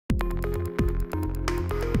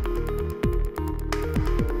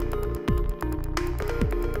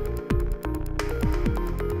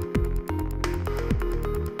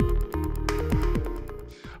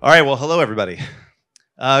All right, well, hello, everybody.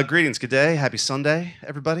 Greetings, good day, happy Sunday,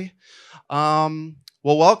 everybody. Well,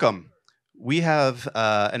 welcome. We have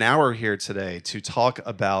an hour here today to talk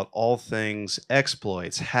about all things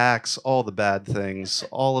exploits, hacks, all the bad things,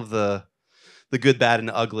 all of the good, bad, and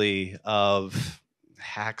ugly of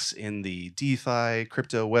hacks in the DeFi,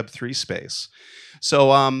 crypto, Web3 space. So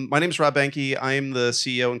my name is Rob Behnke. I am the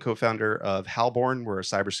CEO and co-founder of Halborn. We're a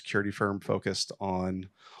cybersecurity firm focused on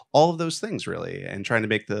all of those things, really, and trying to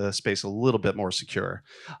make the space a little bit more secure.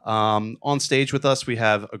 On stage with us, we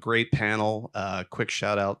have a great panel. Quick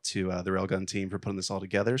shout out to the Railgun team for putting this all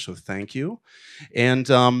together, so thank you. And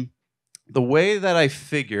the way that I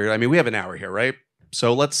figured, I mean, we have an hour here, right?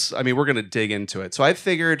 So we're going to dig into it. So I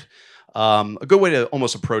figured a good way to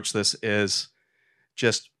almost approach this is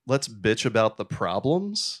just let's bitch about the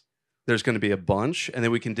problems. There's going to be a bunch, and then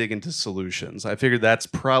we can dig into solutions. I figured that's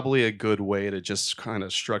probably a good way to just kind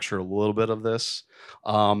of structure a little bit of this.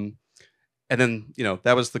 And then,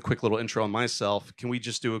 that was the quick little intro on myself. Can we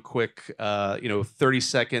just do a quick,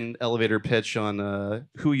 30-second elevator pitch on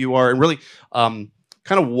who you are and really kind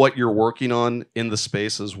of what you're working on in the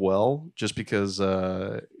space as well? Just because,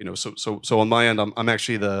 so on my end, I'm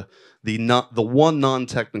actually the one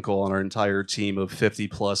non-technical on our entire team of 50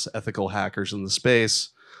 plus ethical hackers in the space.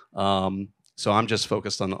 So I'm just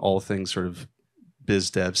focused on all things sort of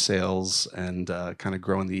biz dev, sales, and kind of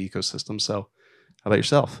growing the ecosystem. So how about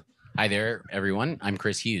yourself? Hi there, everyone. I'm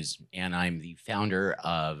Chris Hughes, and I'm the founder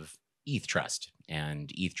of ETHTrust. And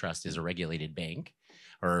ETHTrust is a regulated bank,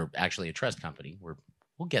 or actually a trust company.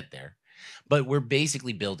 We'll get there. But we're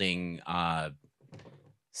basically building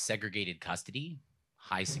segregated custody,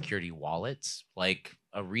 high security wallets, like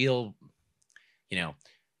a real,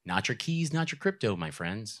 not your keys, not your crypto, my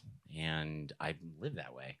friends. And I live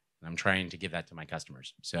that way. And I'm trying to give that to my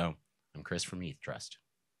customers. So I'm Chris from ETHTrust.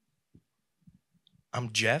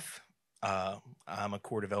 I'm Jeff. I'm a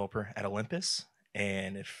core developer at Olympus.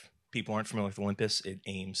 And if people aren't familiar with Olympus, it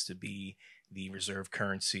aims to be the reserve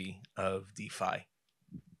currency of DeFi.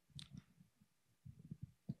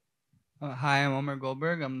 Hi, I'm Omer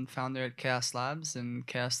Goldberg. I'm the founder at ChaosLabs, and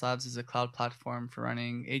ChaosLabs is a cloud platform for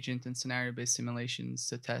running agent and scenario-based simulations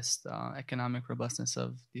to test economic robustness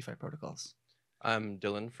of DeFi protocols. I'm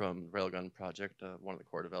Dylan from Railgun project, one of the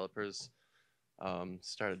core developers.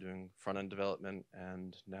 Started doing front-end development,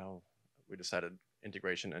 and now we decided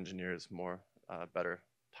integration engineer is more better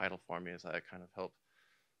title for me, as I kind of help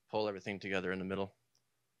pull everything together in the middle.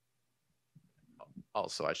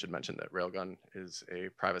 Also, I should mention that Railgun is a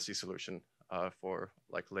privacy solution for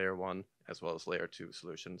like layer 1 as well as layer 2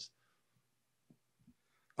 solutions.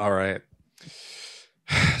 All right.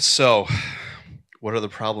 So what are the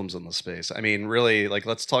problems in the space? I mean, really,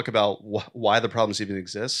 let's talk about why the problems even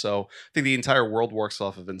exist. So I think the entire world works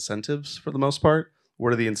off of incentives for the most part.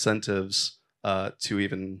 What are the incentives to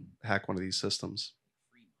even hack one of these systems?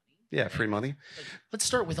 Free money? Yeah, free money. Let's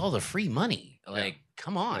start with all the free money.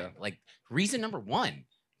 Come on. Yeah. Reason number one,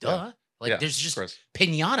 duh. There's just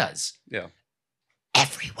piñatas. Yeah.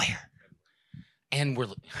 Everywhere. And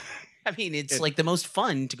it's like the most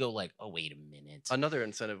fun to go oh, wait a minute. Another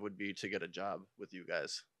incentive would be to get a job with you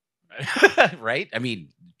guys. Right?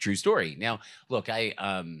 True story. Now, look,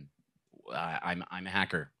 I'm a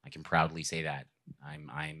hacker. I can proudly say that.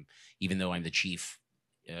 I'm even though I'm the chief,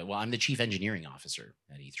 I'm the chief engineering officer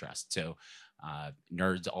at ETHTrust. So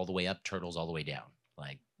nerds all the way up, turtles all the way down.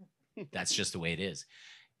 That's just the way it is.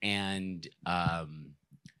 And, I've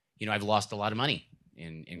lost a lot of money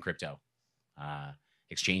in crypto.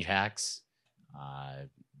 Exchange hacks,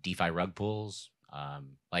 DeFi rug pulls.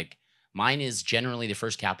 Mine is generally the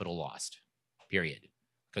first capital lost, period.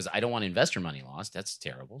 Because I don't want investor money lost. That's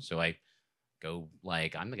terrible. So I go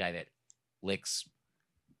I'm the guy that licks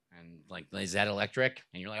and is that electric?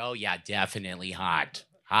 And you're like, oh yeah, definitely hot,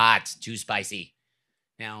 too spicy.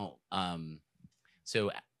 Now,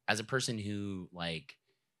 so as a person who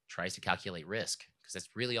tries to calculate risk, because that's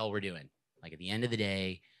really all we're doing. At the end of the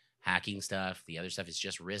day, hacking stuff, the other stuff is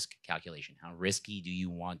just risk calculation. How risky do you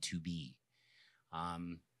want to be?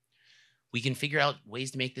 We can figure out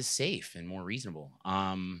ways to make this safe and more reasonable.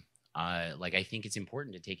 I think it's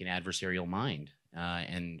important to take an adversarial mind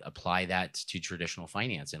and apply that to traditional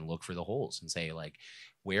finance and look for the holes and say,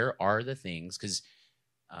 where are the things? Because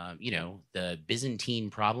the Byzantine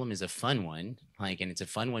problem is a fun one, and it's a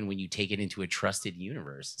fun one when you take it into a trusted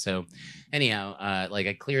universe. So anyhow,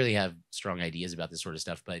 I clearly have strong ideas about this sort of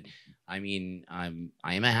stuff, but I am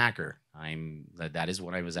a hacker. That is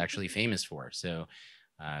what I was actually famous for. So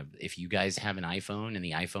if you guys have an iPhone and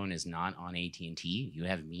the iPhone is not on AT&T, you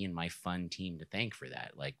have me and my fun team to thank for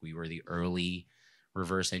that. We were the early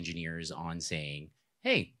reverse engineers on saying,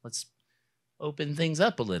 hey, let's open things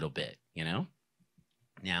up a little bit, you know?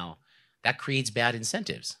 Now, that creates bad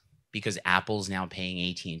incentives because Apple's now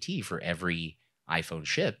paying AT&T for every iPhone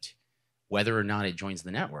shipped, whether or not it joins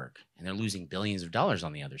the network, and they're losing billions of dollars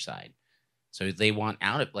on the other side. So they want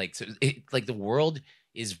out of like the world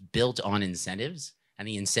is built on incentives, and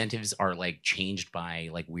the incentives are like changed by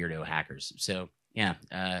like weirdo hackers. So yeah,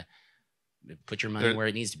 put your money where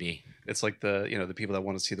it needs to be. It's like the people that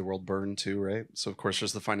want to see the world burn too, right? So of course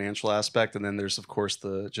there's the financial aspect, and then there's of course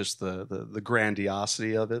the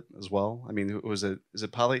grandiosity of it as well. I mean, is it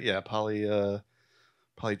poly? Yeah, not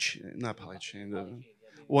polychain.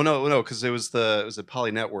 Well, no, because it was a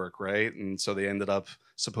Poly network, right? And so they ended up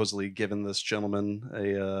supposedly giving this gentleman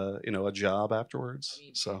a job afterwards.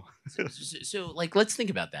 So like, let's think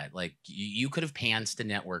about that. Like, you could have pantsed the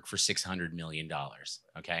network for $600 million.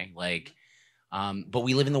 Okay, like, but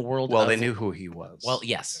we live in the world. Well, they knew who he was. Well,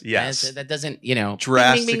 yes. That doesn't,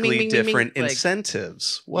 drastically different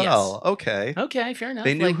incentives. Well, yes. okay, fair enough.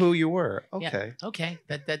 They knew who you were. Okay, yeah, okay.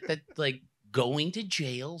 That like. Going to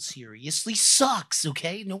jail seriously sucks,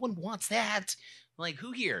 okay? No one wants that. Like,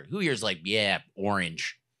 who here's like, yeah,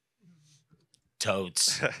 orange.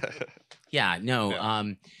 Totes. Yeah, no. Yeah.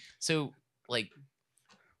 So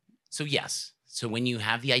yes. So when you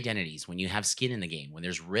have the identities, when you have skin in the game, when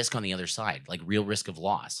there's risk on the other side, like real risk of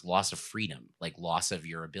loss of freedom, like loss of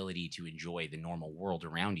your ability to enjoy the normal world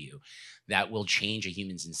around you, that will change a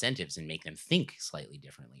human's incentives and make them think slightly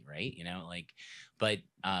differently, right? But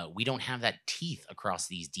we don't have that teeth across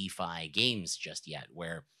these DeFi games just yet,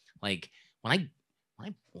 where like when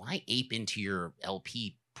I ape into your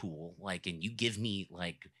LP pool, like, and you give me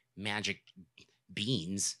like magic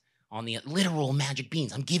beans, on the literal magic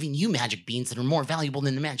beans. I'm giving you magic beans that are more valuable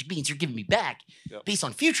than the magic beans you're giving me back based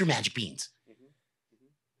on future magic beans.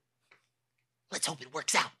 Let's hope it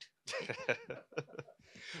works out.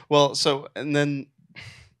 Well, so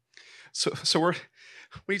we're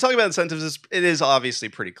when you talk about incentives, it is obviously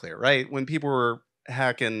pretty clear, right? When people were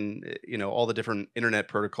hacking, all the different internet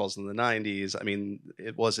protocols in the 90s, I mean,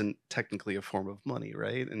 it wasn't technically a form of money,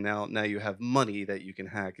 right? And now you have money that you can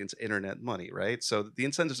hack into internet money, right? So the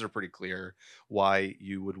incentives are pretty clear why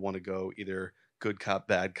you would want to go either good cop,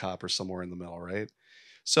 bad cop, or somewhere in the middle, right?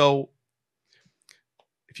 So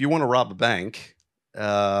if you want to rob a bank,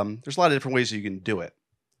 there's a lot of different ways you can do it.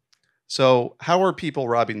 So how are people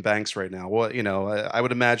robbing banks right now? Well, I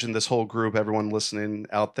would imagine this whole group, everyone listening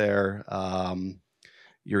out there,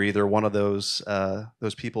 you're either one of those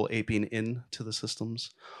people aping into the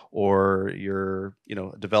systems, or you're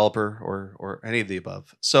a developer, or any of the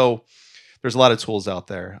above. So there's a lot of tools out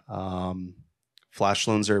there. Flash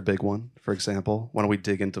loans are a big one, for example. Why don't we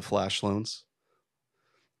dig into flash loans?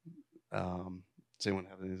 Does anyone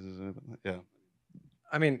have any? Yeah.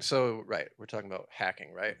 I mean, so right, we're talking about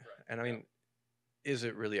hacking, right? And I mean, is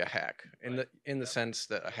it really a hack in the sense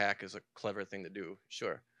that a hack is a clever thing to do?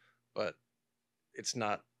 Sure, but it's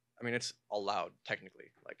not. I mean, it's allowed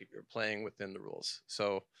technically, like you're playing within the rules.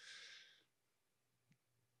 So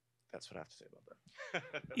that's what I have to say about that.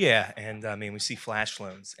 Yeah, and I mean, we see flash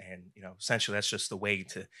loans, and essentially that's just the way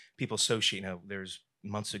to people associate. There's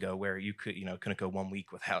months ago where you couldn't go 1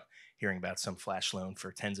 week without hearing about some flash loan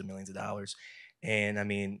for tens of millions of dollars. And I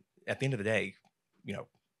mean, at the end of the day,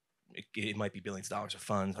 it might be billions of dollars of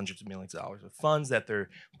funds, hundreds of millions of dollars of funds that they're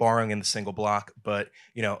borrowing in the single block. But,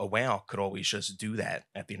 a whale could always just do that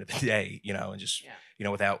at the end of the day, and just,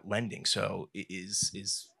 without lending. So is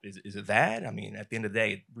it that? I mean, at the end of the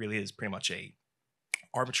day, it really is pretty much a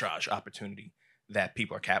arbitrage opportunity that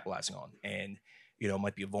people are capitalizing on. And, it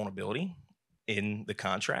might be a vulnerability in the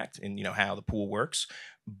contract and, how the pool works.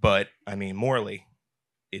 But I mean, morally,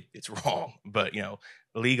 it's wrong. But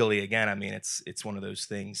legally, again, I mean, it's one of those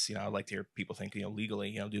things. I like to hear people think,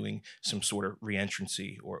 legally, doing some sort of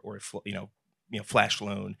reentrancy or flash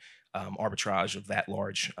loan arbitrage of that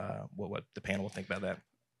large. What the panel will think about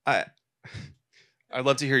that. I'd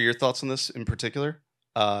love to hear your thoughts on this in particular.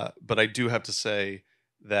 But I do have to say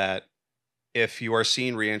that if you are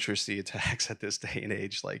seeing reentrancy attacks at this day and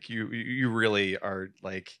age, like you really are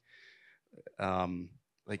like.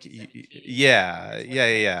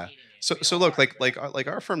 Yeah. So look, like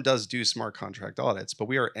our firm does do smart contract audits, but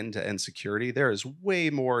we are end-to-end security. There is way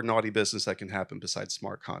more naughty business that can happen besides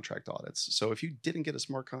smart contract audits. So if you didn't get a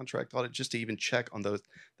smart contract audit, just to even check on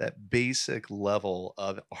that basic level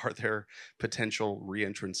of, are there potential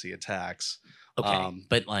reentrancy attacks? Okay,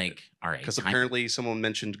 but like, all right, because apparently someone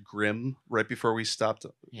mentioned Grim right before we stepped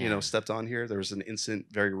on here. There was an incident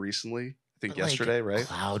very recently. I think yesterday, right?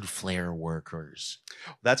 Cloudflare workers.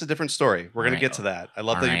 That's a different story. We're going to get to that. I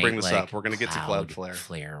love that you bring this up. We're going to get to Cloudflare.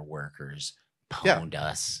 Cloudflare workers pwned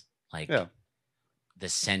us. Like Yeah. the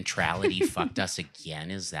centrality fucked us again.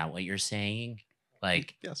 Is that what you're saying?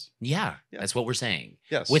 Like, Yes. yeah, Yeah. that's what we're saying.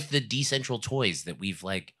 Yes. With the decentral toys that we've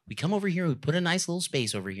like, we come over here, we put a nice little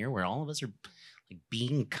space over here where all of us are like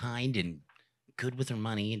being kind and good with our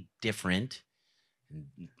money and different.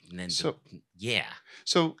 And then, yeah.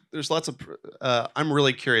 So there's lots of. I'm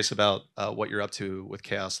really curious about what you're up to with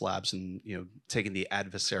ChaosLabs and taking the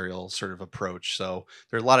adversarial sort of approach. So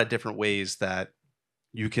there are a lot of different ways that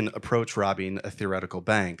you can approach robbing a theoretical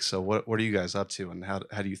bank. So what are you guys up to, and how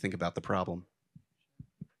do you think about the problem?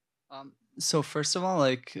 So first of all,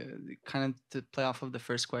 like kind of to play off of the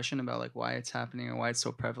first question about like why it's happening and why it's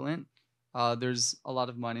so prevalent. There's a lot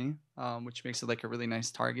of money, which makes it like a really nice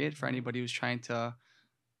target for anybody who's trying to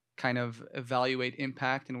kind of evaluate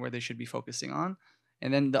impact and where they should be focusing on.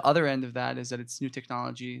 And then the other end of that is that it's new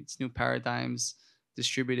technology, it's new paradigms,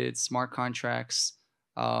 distributed smart contracts.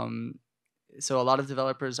 So a lot of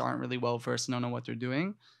developers aren't really well versed and don't know what they're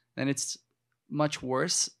doing. And it's much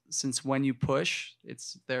worse since when you push,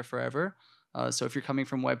 it's there forever. So if you're coming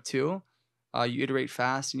from Web 2, you iterate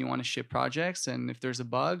fast and you want to ship projects. And if there's a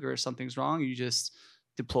bug or something's wrong, you just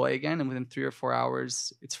deploy again. And within 3 or 4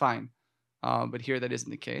 hours, it's fine. But here, that isn't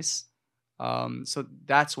the case. So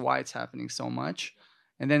that's why it's happening so much.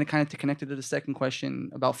 And then kind of to connect it to the second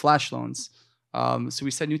question about flash loans. So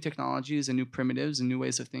we said new technologies and new primitives and new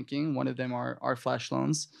ways of thinking. One of them are flash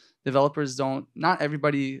loans. Developers not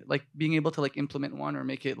everybody, like being able to like implement one or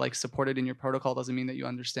make it like supported in your protocol doesn't mean that you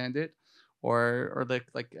understand it or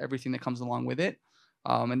like everything that comes along with it.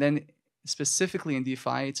 And then specifically in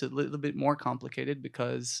DeFi, it's a little bit more complicated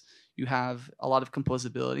because you have a lot of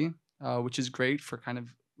composability, which is great for kind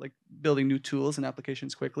of like building new tools and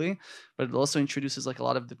applications quickly, but it also introduces like a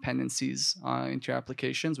lot of dependencies into your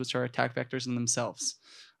applications, which are attack vectors in themselves.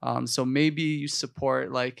 So maybe you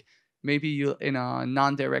support maybe you in a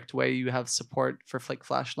non-direct way you have support for like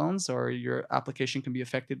flash loans, or your application can be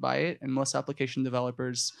affected by it, and most application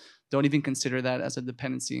developers don't even consider that as a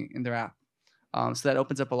dependency in their app. So that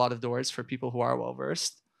opens up a lot of doors for people who are well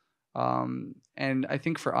versed. And I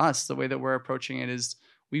think for us, the way that we're approaching it is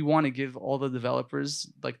we want to give all the developers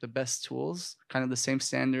like the best tools, kind of the same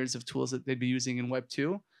standards of tools that they'd be using in Web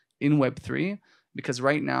 2, in Web 3, because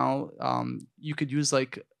right now you could use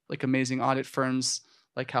like amazing audit firms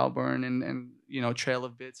like Halborn and Trail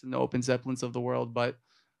of Bits and the Open Zeppelins of the world, but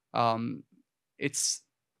it's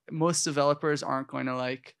most developers aren't going to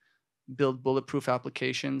like build bulletproof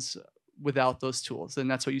applications without those tools, and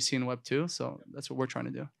that's what you see in Web 2. So that's what we're trying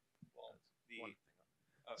to do.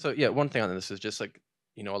 So yeah, one thing on this is just like,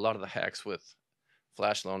 a lot of the hacks with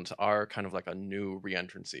flash loans are kind of like a new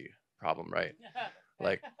reentrancy problem, right?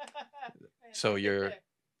 Like, so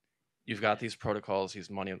you've got these protocols,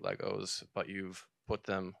 these money Legos, but you've put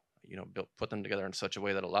them, put them together in such a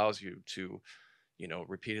way that allows you to,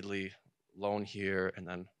 repeatedly loan here and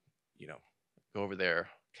then, go over there,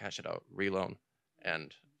 cash it out, reloan,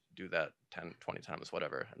 and do that 10, 20 times,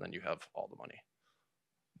 whatever, and then you have all the money.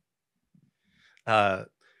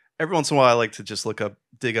 Every once in a while, I like to just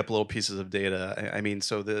dig up little pieces of data. I mean,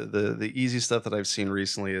 so the easy stuff that I've seen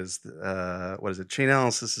recently is what is it?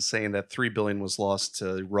 Chainalysis is saying that 3 billion was lost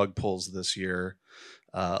to rug pulls this year.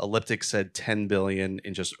 Elliptic said 10 billion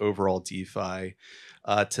in just overall DeFi.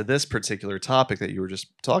 To this particular topic that you were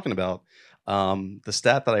just talking about, the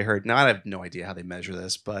stat that I heard, now I have no idea how they measure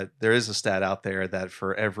this, but there is a stat out there that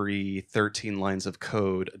for every 13 lines of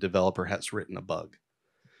code, a developer has written a bug.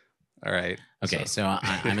 All right. Okay, so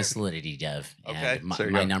I'm a Solidity dev, Okay, and so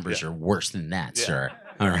my numbers are worse than that, Yeah. sir.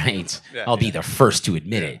 All right, Yeah, I'll be the first to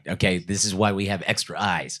admit it. Okay, this is why we have extra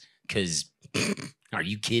eyes. Because, are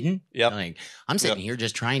you kidding? Yep. Like, I'm sitting here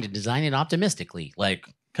just trying to design it optimistically. Like,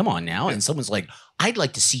 come on now. And someone's like, I'd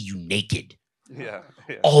like to see you naked. Yeah.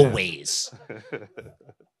 Always.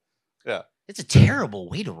 Yeah. It's a terrible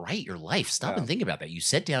way to write your life. Stop Yeah. and think about that. You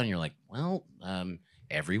sit down and you're like, well,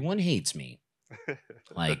 everyone hates me.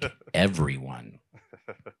 Like everyone,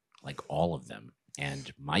 like all of them, and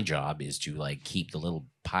my job is to like keep the little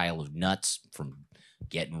pile of nuts from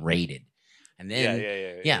getting raided, and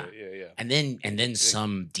then yeah. And then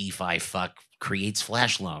some DeFi fuck creates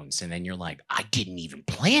flash loans, and then you're like, I didn't even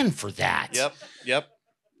plan for that. Yep.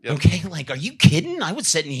 Okay, like, are you kidding? I was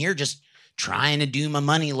sitting here just trying to do my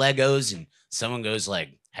money Legos, and someone goes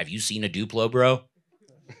like, have you seen a Duplo, bro?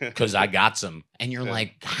 Because I got some. And you're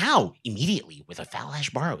like, how? Immediately with a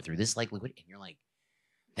flash borrow through this like liquid. And you're like,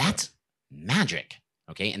 that's magic.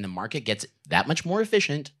 Okay. And the market gets that much more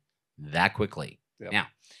efficient that quickly. Yep. Now, I'll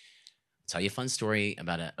tell you a fun story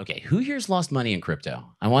about okay, who here's lost money in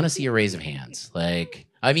crypto? I want to see a raise of hands. Like,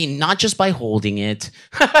 I mean, not just by holding it.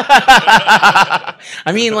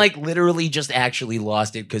 I mean, like literally just actually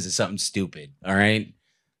lost it because of something stupid. All right.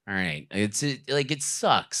 Like it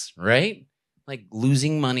sucks, right? Like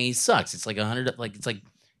losing money sucks. It's like 100. Like it's like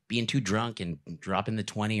being too drunk and dropping the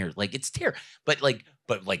 20 or like it's terrible. But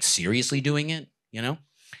like seriously doing it, you know.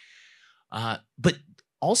 But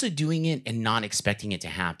also doing it and not expecting it to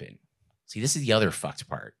happen. See, this is the other fucked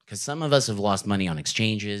part because some of us have lost money on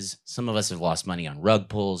exchanges. Some of us have lost money on rug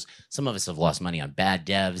pulls. Some of us have lost money on bad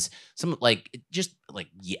devs. Some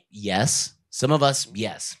yes. Some of us,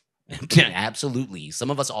 yes, absolutely. Some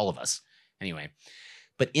of us, all of us. Anyway,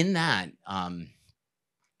 but in that,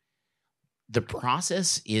 the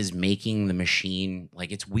process is making the machine,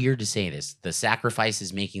 like it's weird to say this, the sacrifice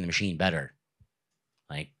is making the machine better.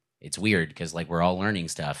 Like it's weird because like we're all learning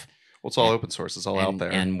stuff. Well, it's all open source. It's all out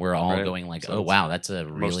there. And we're all right? going like, So oh, wow, that's a most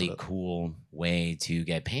of really it. cool way to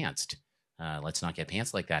get pantsed. Let's not get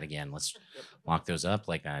pants like that again. Let's lock those up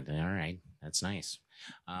like that. All right, that's nice.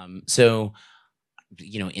 So,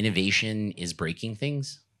 you know, innovation is breaking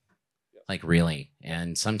things, like really.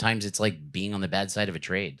 And sometimes it's like being on the bad side of a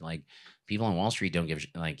trade. Like people on Wall Street don't give,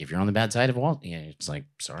 like if you're on the bad side of Wall, yeah, it's like,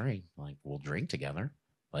 sorry, like we'll drink together.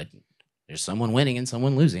 But there's someone winning and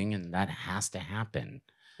someone losing, and that has to happen.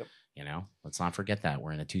 You know, let's not forget that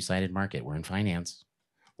we're in a two-sided market. We're in finance.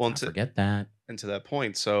 Well, Don't forget that. And to that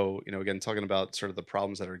point, so, you know, again, talking about sort of the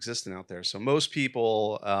problems that are existing out there. So most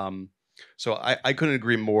people, so I couldn't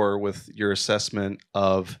agree more with your assessment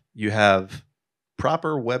of you have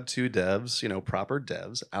proper Web 2 devs, you know, proper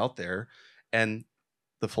devs out there. And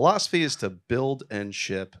the philosophy is to build and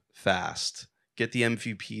ship fast. Get the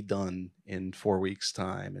MVP done in 4 weeks'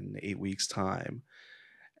 time, in 8 weeks' time.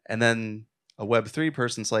 And then a Web3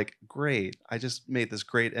 person's like, great, I just made this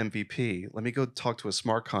great MVP. Let me go talk to a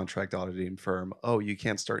smart contract auditing firm. Oh, you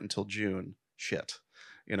can't start until June. Shit.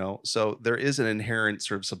 You know, so there is an inherent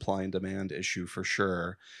sort of supply and demand issue for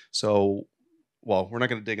sure. So, well, we're not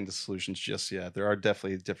going to dig into solutions just yet. There are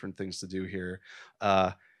definitely different things to do here.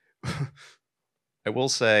 I will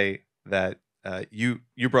say that you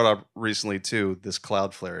brought up recently too this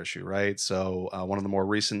Cloudflare issue, right? So one of the more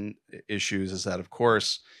recent issues is that, of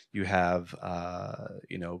course, you have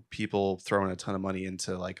you know, people throwing a ton of money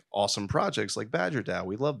into like awesome projects like Badger DAO.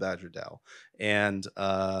 We love Badger DAO, and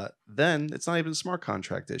then it's not even a smart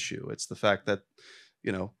contract issue. It's the fact that,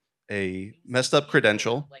 you know, a messed up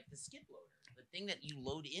credential, like the skip loader, the thing that you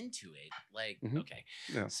load into it. Like okay,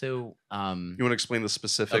 Yeah. so you want to explain the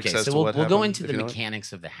specifics okay, as so to we'll what go happened, into if the you know it?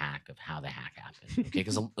 mechanics of the hack, of how the hack happened. Okay,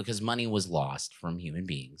 because money was lost from human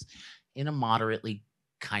beings in a moderately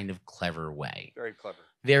kind of clever way. Very clever.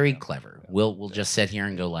 Very clever. We'll just sit here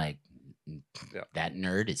and go like, that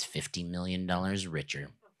nerd is $50 million richer.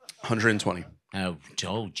 120. Oh,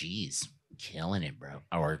 geez, killing it, bro,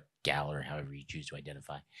 or gal, or however you choose to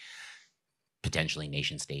identify. Potentially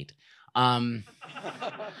nation state. Like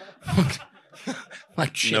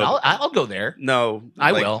shit, No. I'll go there. No,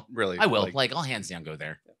 I like, will. really. I will. Like I'll hands down go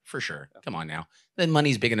there for sure. Come on now. Then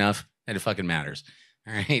money's big enough that it fucking matters.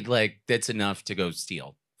 All right, like that's enough to go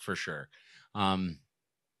steal for sure.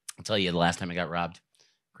 I'll tell you the last time I got robbed,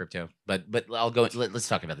 crypto. But I'll go. Let's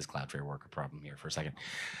talk about this Cloudflare worker problem here for a second.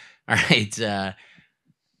 All right.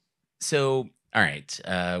 So all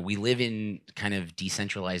right, we live in kind of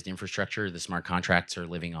decentralized infrastructure. The smart contracts are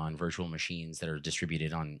living on virtual machines that are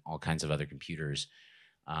distributed on all kinds of other computers.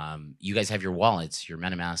 You guys have your wallets, your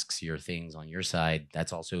MetaMasks, your things on your side.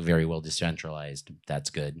 That's also very well decentralized. That's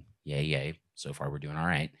good. Yay, yay. So far, we're doing all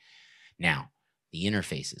right. Now, the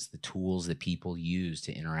interfaces, the tools that people use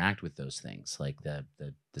to interact with those things, like the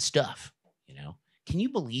stuff, you know. Can you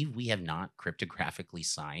believe we have not cryptographically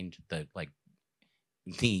signed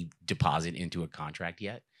the deposit into a contract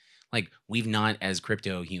yet? Like we've not, as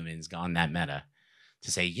crypto humans, gone that meta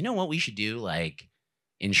to say, you know what we should do? Like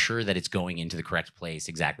ensure that it's going into the correct place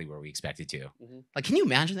exactly where we expect it to. Like, can you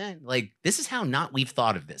imagine that? Like, this is how not we've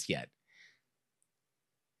thought of this yet.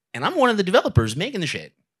 And I'm one of the developers making the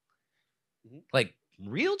shit. Like,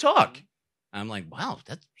 real talk. I'm like, wow,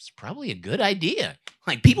 that's probably a good idea.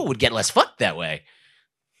 Like, people would get less fucked that way.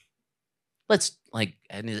 Let's like,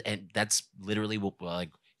 and that's literally what, like,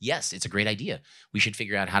 yes, it's a great idea. We should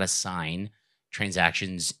figure out how to sign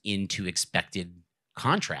transactions into expected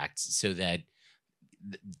contracts so that,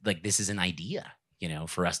 like, this is an idea, you know,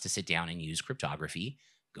 for us to sit down and use cryptography,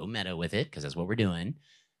 go meta with it, because that's what we're doing,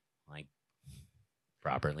 like,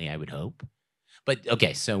 properly, I would hope. But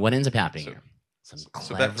okay, so what ends up happening here? Some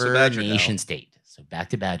clever nation state. So back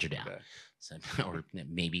to Badger DAO. Okay. So, or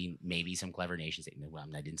maybe some clever nation state. Well,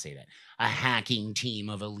 I didn't say that. A hacking team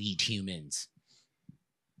of elite humans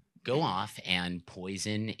go off and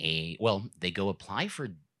poison they go apply for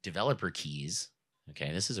developer keys.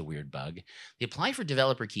 Okay, this is a weird bug. They apply for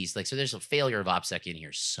developer keys. Like, so there's a failure of OPSEC in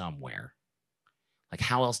here somewhere. Like,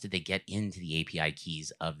 how else did they get into the API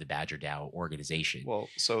keys of the Badger DAO organization? Well,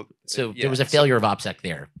 so there was a failure of OPSEC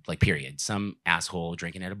there, like, period. Some asshole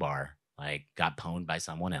drinking at a bar, like, got pwned by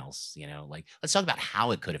someone else, you know, like, let's talk about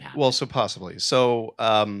how it could have happened. Well, so possibly. So,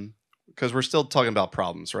 because we're still talking about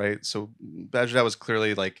problems, right? So Badger DAO was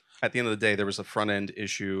clearly, like, at the end of the day, there was a front end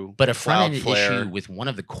issue. But a front end Cloudflare. issue with one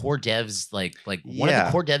of the core devs, one of Yeah.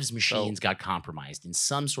 the core devs' machines got compromised in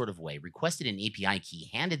some sort of way, requested an API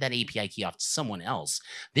key, handed that API key off to someone else.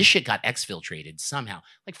 This shit got exfiltrated somehow.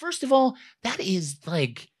 Like, first of all, that is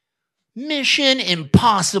like Mission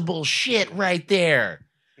Impossible shit right there.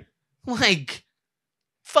 Like,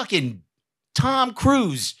 fucking Tom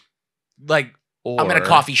Cruise. Like, I'm at a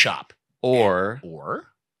coffee shop. Or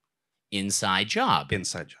inside job.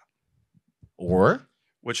 inside job. Or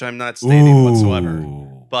Which I'm not stating whatsoever.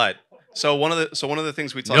 But so one of the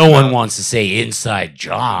things we talked about. no one wants to say inside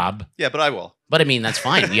job. Yeah, but I will. But I mean, that's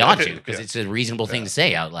fine. We ought to, because Yeah. it's a reasonable thing to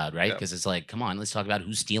say out loud, right? Yeah. Because it's like, come on, let's talk about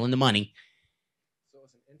who's stealing the money. So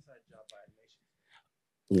it's an inside job by a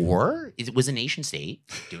nation. Or it was a nation state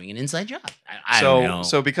doing an inside job. I don't know.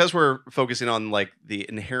 So because we're focusing on, like, the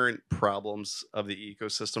inherent problems of the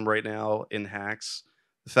ecosystem right now in hacks,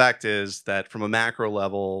 the fact is that from a macro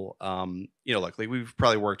level, you know, luckily we've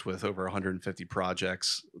probably worked with over 150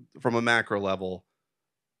 projects. From a macro level,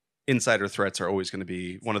 insider threats are always going to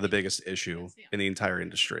be one of the biggest issue in the entire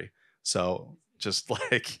industry. So just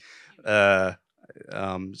like,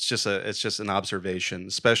 it's just an observation,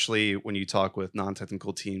 especially when you talk with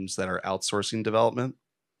non-technical teams that are outsourcing development,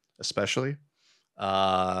 especially.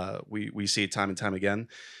 We see it time and time again.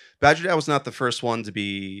 Badger DAO was not the first one to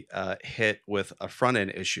be hit with a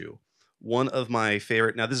front-end issue. One of my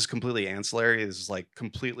favorite, now this is completely ancillary, this is like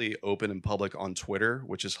completely open and public on Twitter,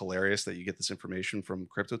 which is hilarious that you get this information from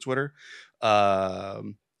crypto Twitter.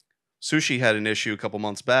 Sushi had an issue a couple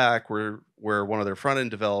months back where one of their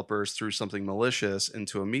front-end developers threw something malicious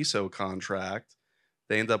into a MISO contract.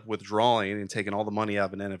 They end up withdrawing and taking all the money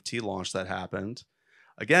out of an NFT launch that happened.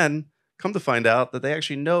 Again, come to find out that they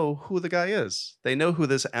actually know who the guy is. They know who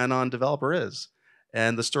this Anon developer is.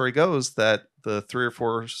 And the story goes that the 3 or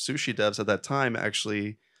 4 sushi devs at that time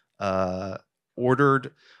actually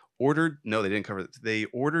ordered, no, they didn't cover it. They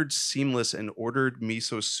ordered Seamless and ordered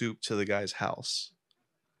miso soup to the guy's house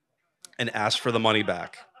and asked for the money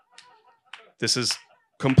back. This is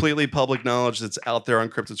completely public knowledge that's out there on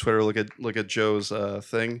crypto Twitter. Look at Joe's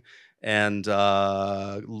thing. And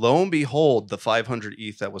lo and behold, the 500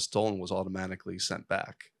 ETH that was stolen was automatically sent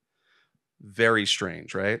back. Very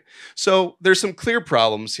strange, right? So there's some clear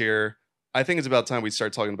problems here. I think it's about time we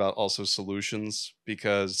start talking about also solutions,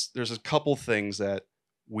 because there's a couple things that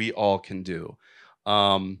we all can do.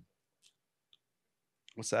 What's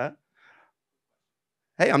that?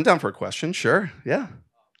 Hey, I'm down for a question. Sure. Yeah.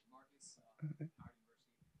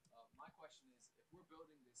 My question is, if we're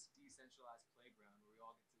building this decentralized playground where we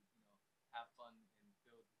all get to, have fun and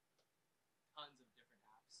build tons of different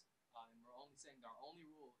apps, and we're only saying our only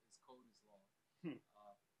rule is code is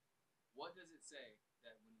law, what does it say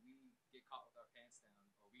that when we get caught with our pants down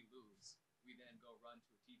or we lose, we then go run to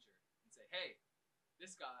a teacher and say, hey,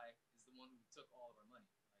 this guy is the one who took all of our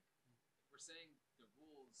money? Like, if we're saying the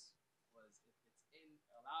rules was, if it's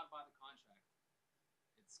allowed by the contract,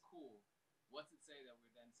 it's cool. What's it say that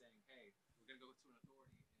we're then saying, hey, we're going to go to an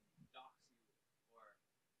authority and dox you or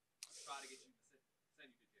try to get you to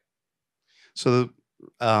send you to jail? So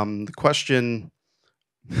the question,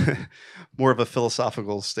 more of a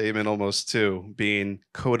philosophical statement almost too, being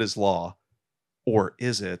code is law, or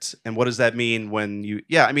is it? And what does that mean when you,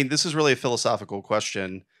 yeah, I mean, this is really a philosophical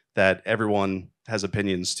question that everyone has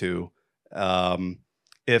opinions to.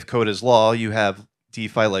 If code is law, you have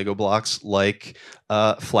DeFi Lego blocks like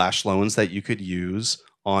flash loans that you could use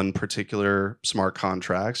on particular smart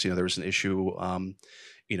contracts. There was an issue,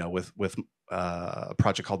 with a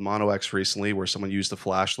project called MonoX recently where someone used a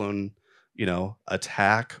flash loan,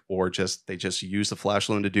 attack, or they just used the flash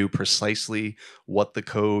loan to do precisely what the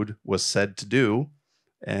code was said to do.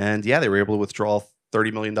 And yeah, they were able to withdraw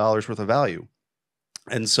 $30 million worth of value.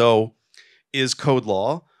 And so is code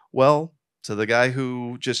law? Well, to the guy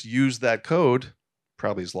who just used that code,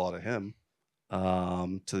 probably is law to him.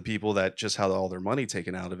 To the people that just had all their money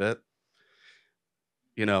taken out of it,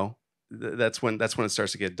 that's when it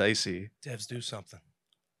starts to get dicey. Devs do something.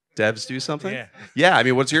 Devs do something? Yeah. Yeah. I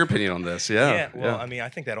mean, what's your opinion on this? Yeah. Well, I mean, I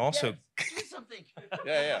think that also. Do something.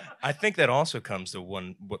 Yeah. I think that also comes to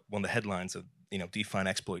one of the headlines of DeFi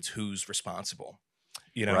exploits. Who's responsible?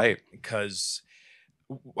 you know, Right. because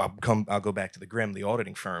I'll go back to the Grim, the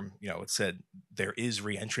auditing firm. You know, it said there is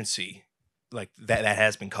reentrancy, like that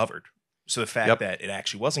has been covered. So the fact Yep. that it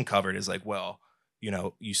actually wasn't covered is like, well, you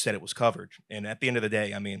know, you said it was covered, and at the end of the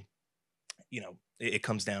day, I mean, you know, it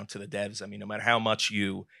comes down to the devs. I mean, no matter how much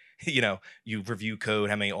you, you know, you review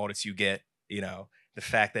code, how many audits you get, you know, the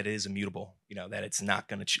fact that it is immutable, you know, that it's not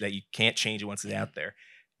going to, that you can't change it once it's out there.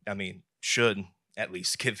 I mean, should at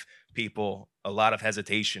least give people a lot of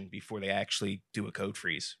hesitation before they actually do a code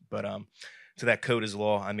freeze. But so that code is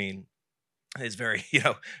law. I mean, is very, you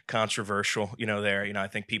know, controversial, you know, there, you know, I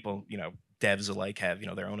think people, you know, devs alike have, you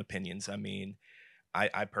know, their own opinions. I mean,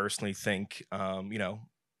 I personally think, you know,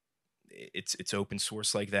 it's open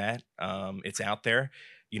source like that. It's out there,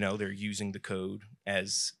 you know, they're using the code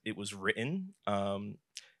as it was written. I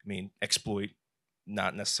mean, exploit,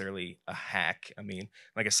 not necessarily a hack. I mean,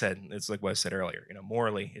 like I said, it's like what I said earlier, you know,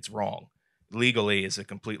 morally it's wrong. Legally is a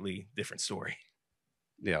completely different story.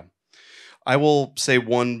 Yeah. I will say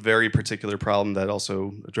one very particular problem that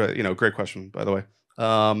also, you know, great question, by the way.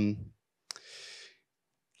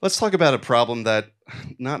 Let's talk about a problem that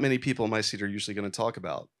not many people in my seat are usually going to talk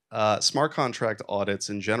about. Smart contract audits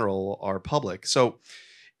in general are public. So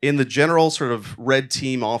in the general sort of red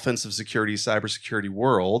team offensive security, cybersecurity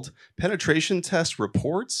world, penetration test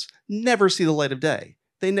reports never see the light of day.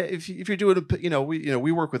 If you're doing,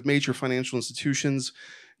 we work with major financial institutions,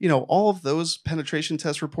 you know, all of those penetration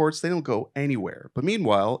test reports, they don't go anywhere. But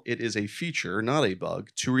meanwhile, it is a feature, not a bug,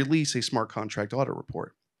 to release a smart contract audit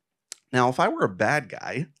report. Now, if I were a bad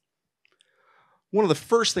guy, one of the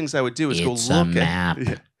first things I would do is go look map.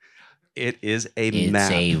 at. It is a It's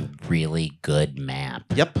map. a really good map.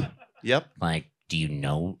 Yep. Like, do you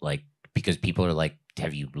know, like, because people are like,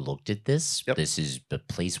 have you looked at this? Yep. This is the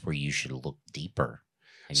place where you should look deeper.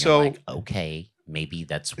 And So- you're like, okay, maybe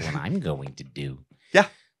that's what I'm going to do. Yeah.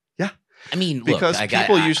 I mean, Because look,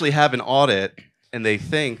 people usually have an audit and they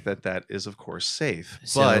think that that is, of course, safe.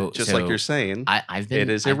 But just like you're saying, it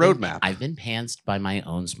is a roadmap. I've been pantsed by my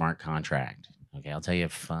own smart contract. Okay, I'll tell you a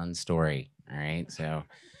fun story. All right, so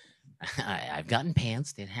I've gotten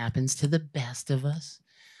pantsed. It happens to the best of us.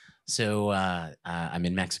 So I'm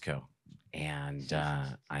in Mexico, and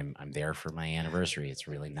I'm there for my anniversary. It's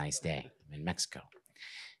a really nice day. I'm in Mexico.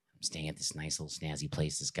 I'm staying at this nice little snazzy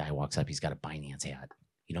place. This guy walks up. He's got a Binance hat.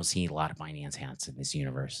 You don't see a lot of Binance hats in this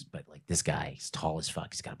universe, but like this guy, he's tall as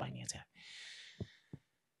fuck. He's got a Binance hat.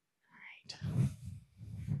 All right.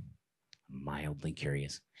 I'm mildly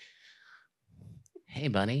curious. Hey,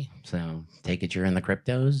 buddy. So take it you're in the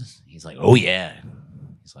cryptos? He's like, oh, yeah.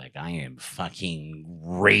 He's like, I am fucking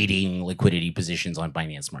raiding liquidity positions on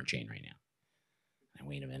Binance Smart Chain right now. And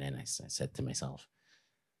wait a minute. I said to myself,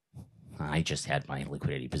 I just had my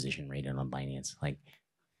liquidity position raided on Binance. Like,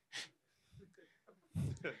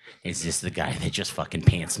 is this the guy that just fucking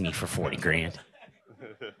pants me for 40 grand?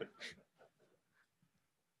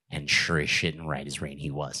 And sure as shit and right as rain, he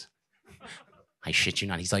was. I shit you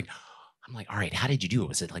not. He's like, I'm like, all right, how did you do it?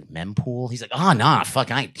 Was it like mempool? He's like, oh, nah,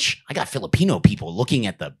 fuck, I got Filipino people looking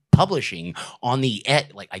at the publishing on the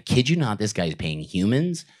like, I kid you not, this guy's paying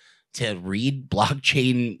humans to read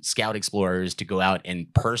blockchain scout explorers to go out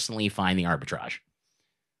and personally find the arbitrage.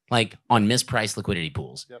 Like on mispriced liquidity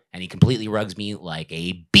pools. Yep. And he completely rugs me like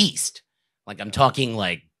a beast. Like I'm talking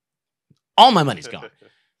like all my money's gone.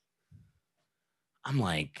 I'm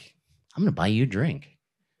like, I'm going to buy you a drink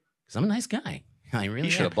because I'm a nice guy. I really He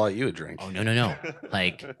should have bought you a drink. Oh, no.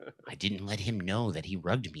 Like, I didn't let him know that he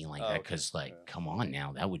rugged me like that okay. because, like, come on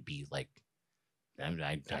now. That would be like,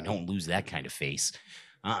 I don't lose that kind of face.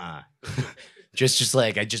 Just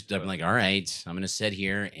like, I'm like, all right, I'm going to sit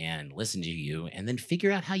here and listen to you and then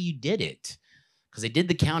figure out how you did it. Because I did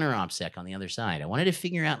the counter OPSEC on the other side. I wanted to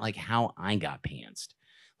figure out, like, how I got pantsed.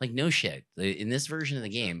 Like, no shit. In this version of the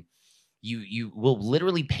game, you will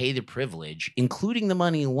literally pay the privilege, including the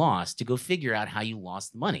money lost, to go figure out how you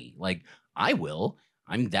lost the money. Like, I will.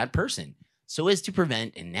 I'm that person. So as to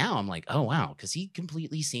prevent, and now I'm like, oh, wow, because he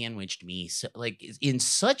completely sandwiched me. So, like, in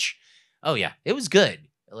such, oh, yeah, it was good.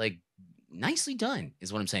 Like, nicely done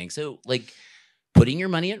is what I'm saying. So, like, putting your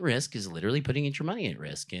money at risk is literally putting your money at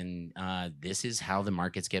risk. And this is how the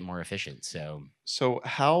markets get more efficient. So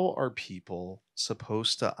how are people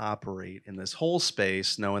supposed to operate in this whole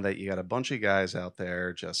space knowing that you got a bunch of guys out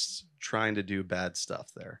there just trying to do bad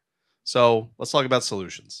stuff there? So let's talk about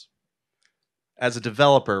solutions. As a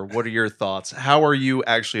developer, what are your thoughts? How are you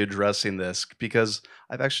actually addressing this? Because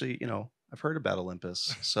I've actually, I've heard about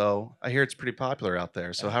Olympus. So I hear it's pretty popular out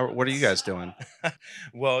there. So what are you guys doing?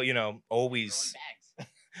 Well, always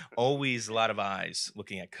a lot of eyes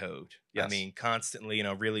looking at code. Yes. I mean, constantly,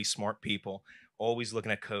 really smart people always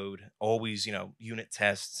looking at code, always, unit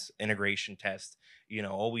tests, integration tests,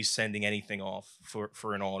 always sending anything off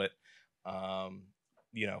for an audit,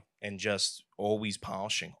 and just always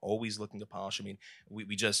polishing, always looking to polish. I mean,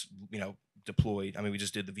 we just, deployed, I mean, we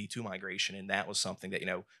just did the V2 migration, and that was something that,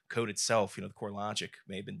 code itself, the core logic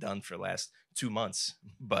may have been done for the last 2 months,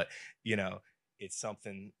 but, it's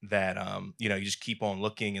something that, you just keep on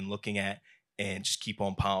looking and looking at, and just keep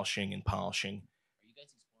on polishing and polishing. Are you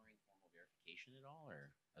guys exploring formal verification at all, or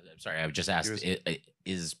I'm sorry, I just asked,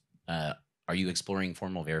 are you exploring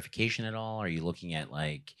formal verification at all? Are you looking at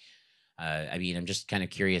like, I mean, I'm just kind of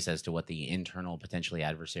curious as to what the internal, potentially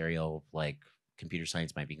adversarial, like computer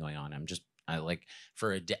science might be going on. I'm just like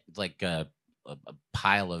for a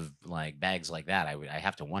pile of like bags like that, I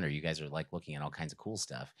have to wonder. You guys are like looking at all kinds of cool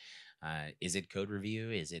stuff. Is it code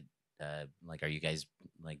review? Is it like, are you guys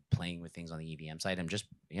like playing with things on the EVM side? I'm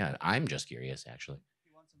just curious, actually.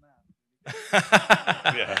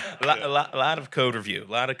 A lot of code review,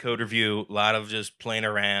 a lot of just playing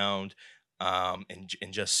around, and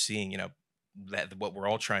just seeing, that what we're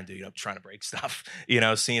all trying to do, trying to break stuff,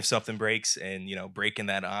 seeing if something breaks, and breaking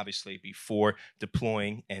that obviously before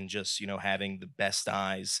deploying, and just having the best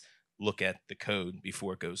eyes look at the code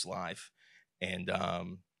before it goes live. And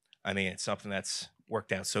I mean, it's something that's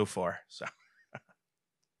worked out so far. So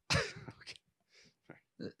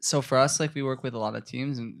So for us, like we work with a lot of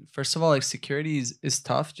teams, and first of all, like security is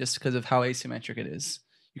tough just because of how asymmetric it is.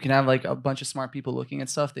 You can have like a bunch of smart people looking at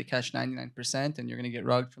stuff, they catch 99%, and you're gonna get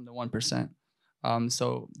rugged from the 1%.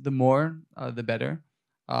 So the more, the better.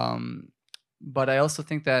 But I also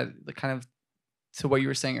think that the kind of, to what you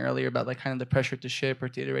were saying earlier about like kind of the pressure to ship or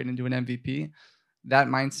to iterate and do an MVP, that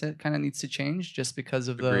mindset kind of needs to change just because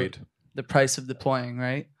of the price of deploying,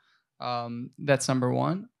 right? That's number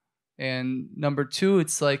one. And number two,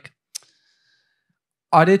 it's like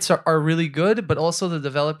audits are really good, but also the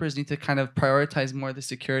developers need to kind of prioritize more the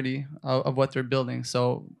security of what they're building.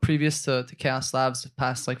 So previous to ChaosLabs, the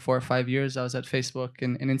past like 4 or 5 years, I was at Facebook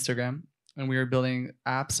and Instagram, and we were building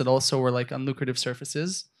apps that also were like on lucrative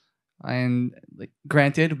surfaces. And like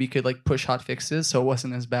granted, we could like push hot fixes, so it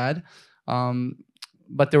wasn't as bad.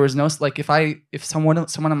 But there was no, like if someone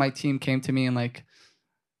on my team came to me and like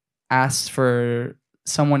asked for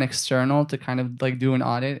someone external to kind of like do an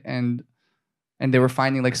audit, and they were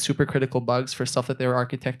finding like super critical bugs for stuff that they were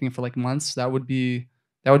architecting for like months, that would be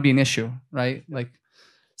an issue, right? Like,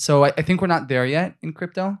 so I think we're not there yet in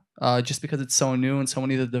crypto, just because it's so new and so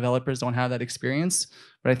many of the developers don't have that experience.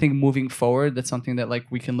 But I think moving forward, that's something that like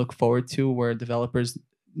we can look forward to, where developers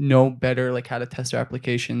know better like how to test their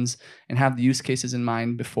applications and have the use cases in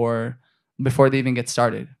mind before they even get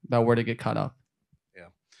started about where to get caught up.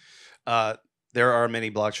 Yeah. There are many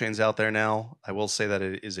blockchains out there now. I will say that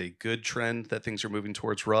it is a good trend that things are moving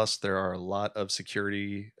towards Rust. There are a lot of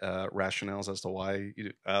security rationales as to why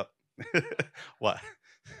you do. What?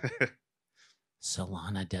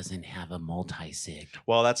 Solana doesn't have a multi-sig.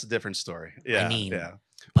 Well, that's a different story. Yeah, I mean, yeah.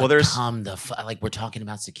 But well, there's like we're talking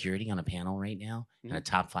about security on a panel right now, and a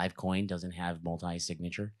top 5 coin doesn't have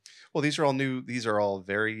multi-signature. Well, these are all new. These are all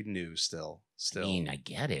very new still. I mean, I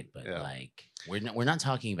get it, but like we're not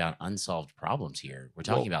talking about unsolved problems here. We're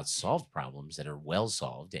talking about solved problems that are well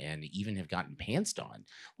solved and even have gotten pantsed on.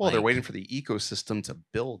 Well, like, they're waiting for the ecosystem to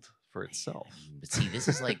build for itself. But see, this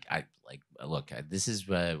is like this is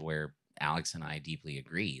where Alex and I deeply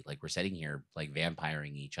agree. Like we're sitting here like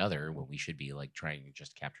vampiring each other when we should be like trying to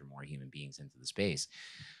just capture more human beings into the space.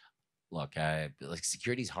 Look, like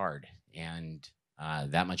security's hard, and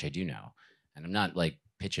that much I do know. And I'm not like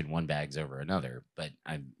pitching one bags over another, but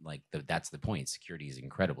I'm like that's the point. Security is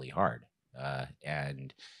incredibly hard,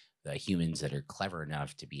 and the humans that are clever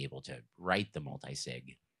enough to be able to write the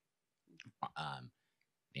multi-sig,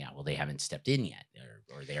 well, they haven't stepped in yet,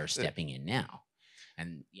 or they are stepping in now,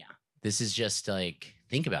 and this is just like,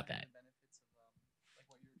 think about that.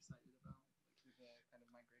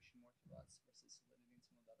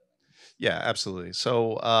 Yeah, absolutely.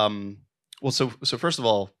 So, so first of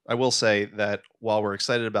all, I will say that while we're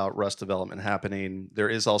excited about Rust development happening, there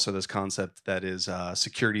is also this concept that is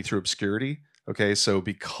security through obscurity. Okay, so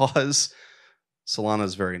because Solana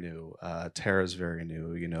is very new, Terra is very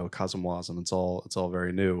new, Cosmwasm, it's all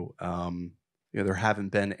very new. There haven't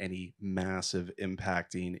been any massive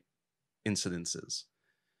impacting incidences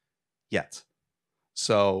yet.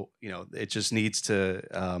 So, it just needs to,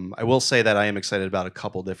 I will say that I am excited about a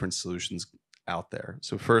couple different solutions out there.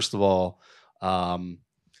 So first of all,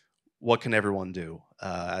 what can everyone do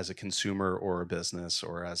as a consumer or a business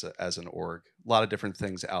or as an org? A lot of different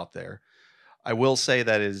things out there. I will say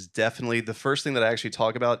that is definitely the first thing that I actually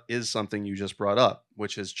talk about is something you just brought up,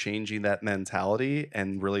 which is changing that mentality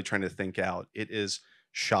and really trying to think out. It is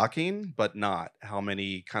shocking, but not how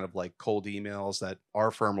many kind of like cold emails that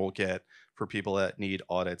our firm will get for people that need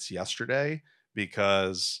audits yesterday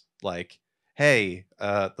because like, hey,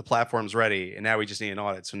 the platform's ready and now we just need an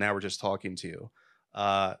audit. So now we're just talking to you.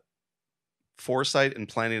 Foresight and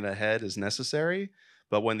planning ahead is necessary,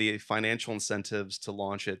 but when the financial incentives to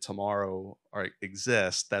launch it tomorrow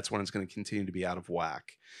exist, that's when it's going to continue to be out of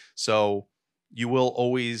whack. So you will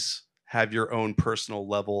always have your own personal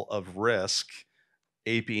level of risk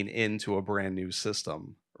aping into a brand new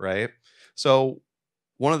system, right? So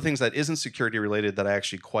one of the things that isn't security related that I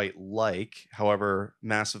actually quite like, however,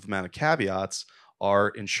 massive amount of caveats, are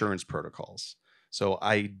insurance protocols. So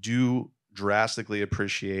I do drastically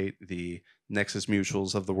appreciate the Nexus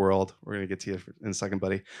Mutuals of the world. We're going to get to you in a second,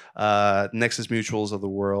 buddy. Nexus Mutuals of the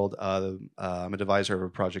world. I'm a advisor of a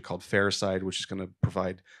project called Fairside, which is going to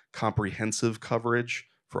provide comprehensive coverage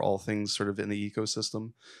for all things sort of in the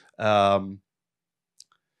ecosystem. I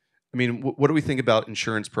mean, what do we think about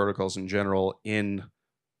insurance protocols in general in,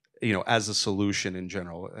 as a solution in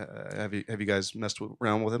general? Have you guys messed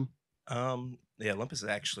around with them? Yeah, Olympus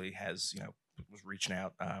actually has, was reaching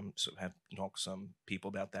out, so have talked to some people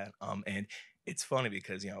about that. And it's funny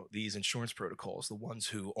because, these insurance protocols, the ones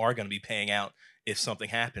who are going to be paying out if something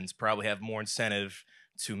happens, probably have more incentive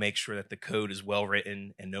to make sure that the code is well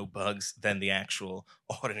written and no bugs than the actual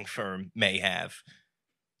auditing firm may have,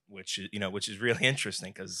 which is really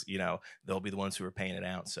interesting because, they'll be the ones who are paying it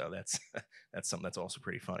out. So that's something that's also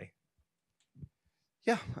pretty funny.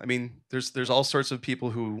 Yeah, I mean, there's all sorts of people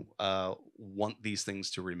who want these things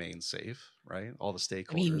to remain safe, right? All the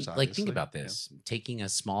stakeholders. I mean, like, obviously. think about this: taking a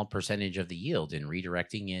small percentage of the yield and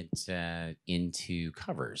redirecting it into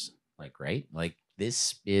covers, like, right? Like,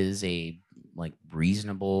 this is a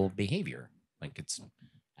reasonable behavior. Like, it's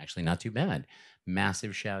actually not too bad.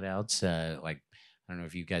 Massive shout outs. Like, I don't know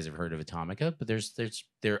if you guys have heard of Atomica, but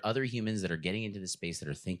there are other humans that are getting into this space that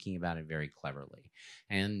are thinking about it very cleverly.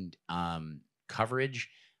 And coverage,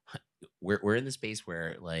 we're in the space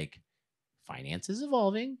where like finance is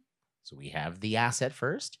evolving. So we have the asset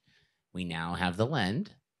first. We now have the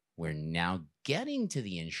lend. We're now getting to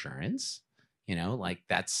the insurance.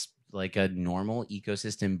 That's like a normal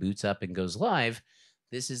ecosystem boots up and goes live.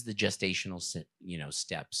 This is the gestational,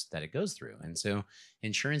 steps that it goes through. And so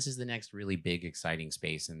insurance is the next really big, exciting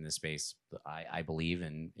space in this space. I believe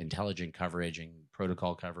in intelligent coverage and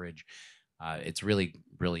protocol coverage. It's really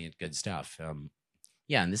brilliant, good stuff.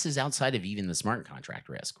 Yeah, and this is outside of even the smart contract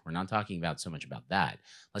risk. We're not talking about so much about that.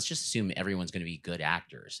 Let's just assume everyone's going to be good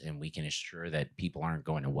actors and we can assure that people aren't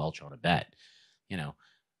going to welch on a bet.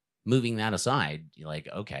 Moving that aside, you're like,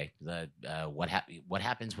 okay, what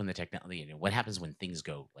happens when the technology, what happens when things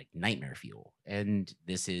go like nightmare fuel? And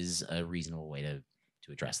this is a reasonable way to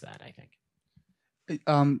address that, I think.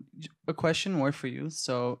 A question more for you.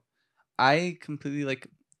 So I completely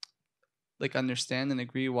understand and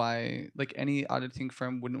agree why any auditing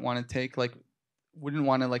firm wouldn't want to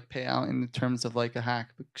pay out in the terms of like a hack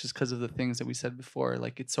just because of the things that we said before.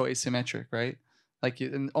 Like, it's so asymmetric, right?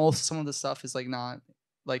 And also some of the stuff is not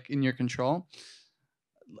in your control.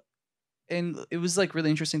 And it was really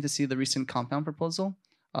interesting to see the recent compound proposal,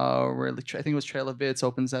 where I think it was Trail of Bits,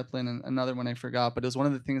 Open Zeppelin, and another one I forgot, but it was one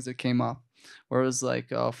of the things that came up, where it was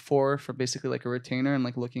 4 for basically a retainer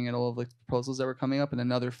and looking at all of the proposals that were coming up, and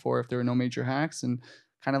another 4 if there were no major hacks, and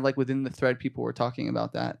kind of within the thread people were talking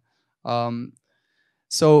about that.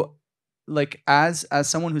 So as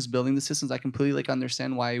someone who's building the systems, I completely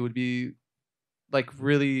understand why it would be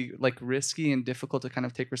really risky and difficult to kind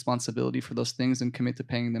of take responsibility for those things and commit to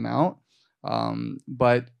paying them out.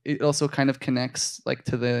 But it also kind of connects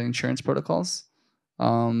to the insurance protocols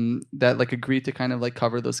that agree to kind of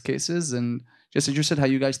cover those cases. And just interested how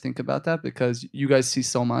you guys think about that, because you guys see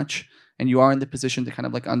so much and you are in the position to kind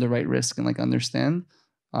of underwrite risk and understand.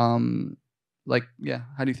 How do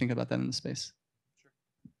you think about that in the space?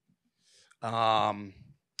 There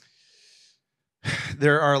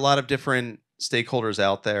are a lot of different stakeholders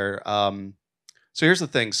out there. So here's the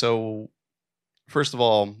thing. So first of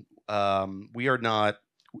all,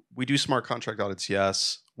 we do smart contract audits,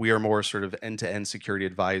 yes. We are more sort of end-to-end security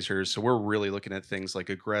advisors. So we're really looking at things like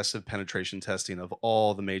aggressive penetration testing of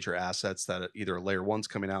all the major assets that either layer one's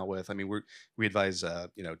coming out with. I mean, we advise,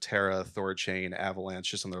 Terra, Thorchain, Avalanche,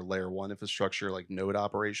 just on their layer one infrastructure, like node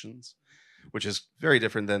operations, which is very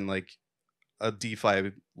different than a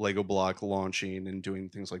DeFi Lego block launching and doing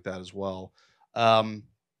things like that as well.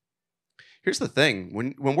 Here's the thing: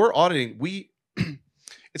 when we're auditing,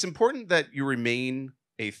 it's important that you remain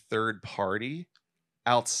a third party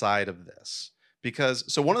outside of this.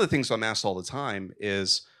 Because so one of the things I'm asked all the time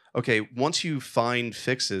is, okay, once you find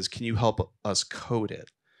fixes, can you help us code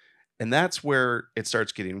it? And that's where it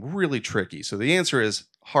starts getting really tricky. So the answer is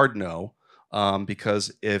hard no,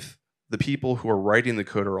 because if the people who are writing the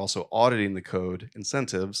code are also auditing the code,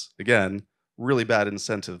 incentives, again, really bad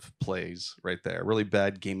incentive plays right there, really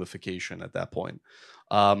bad gamification at that point.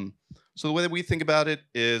 So the way that we think about it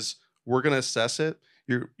is we're going to assess it.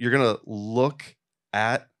 You're going to look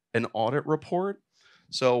at an audit report.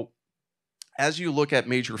 So as you look at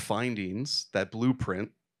major findings, that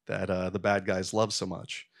blueprint that the bad guys love so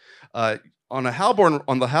much, on a Halborn,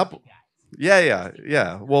 on the Halborn,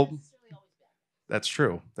 yeah. Well, that's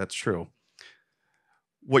true. That's true.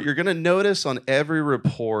 What you're going to notice on every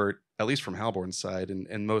report, at least from Halborn's side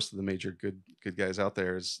and most of the major good guys out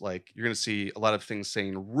there, is like you're going to see a lot of things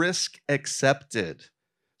saying risk accepted.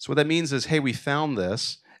 So what that means is, hey, we found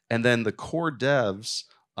this, and then the core devs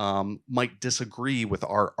might disagree with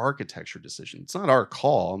our architecture decision. It's not our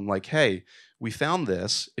call. I'm like, hey, we found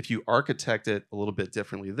this. If you architect it a little bit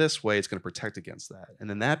differently this way, it's going to protect against that. And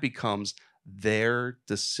then that becomes their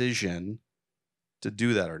decision to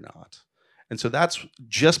do that or not. And so that's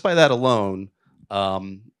just by that alone.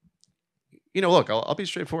 Look, I'll be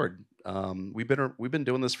straightforward. We've been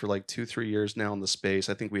doing this for like 2-3 years now in the space.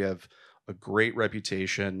 I think we have a great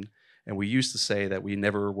reputation. And we used to say that we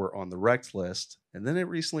never were on the wrecked list, and then it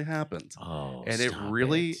recently happened. Oh, and stop it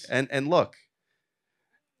really it. and look,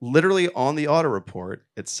 literally on the audit report,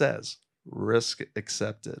 it says risk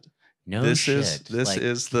accepted. No this shit. This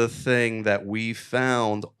is the thing that we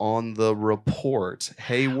found on the report.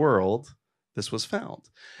 Hey world, this was found.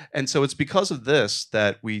 And so it's because of this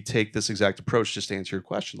that we take this exact approach, just to answer your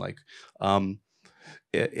question. Like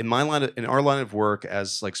in our line of work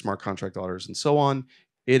as like smart contract auditors and so on,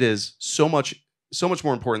 it is so much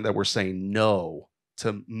more important that we're saying no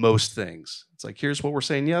to most things. It's like, here's what we're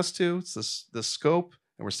saying yes to. It's this scope,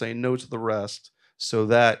 and we're saying no to the rest, so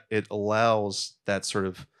that it allows that sort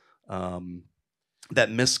of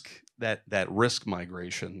that risk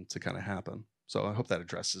migration to kind of happen. So I hope that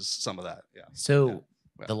addresses some of that. Yeah. So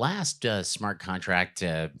Yeah. the last smart contract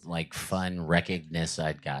like fun recognition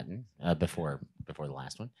I'd gotten before the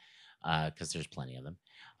last one, because there's plenty of them.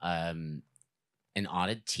 An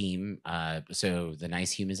audit team. So the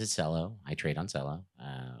nice humans at Cello, I trade on Cello.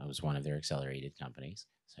 I was one of their accelerated companies.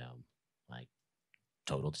 So like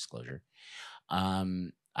total disclosure.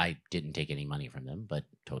 I didn't take any money from them, but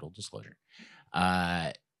total disclosure.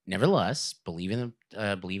 Nevertheless, believe in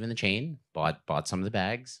the chain. Bought some of the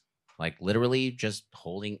bags, like literally just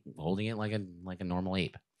holding it like a normal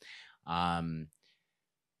ape.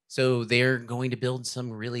 So they're going to build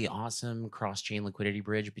some really awesome cross-chain liquidity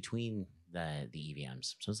bridge between the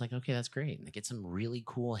EVMs. So it's like, okay, that's great. And they get some really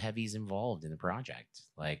cool heavies involved in the project,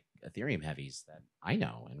 like Ethereum heavies that I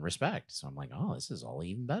know and respect. So I'm like, oh, this is all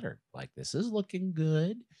even better. Like, this is looking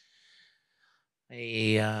good.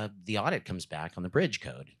 The audit comes back on the bridge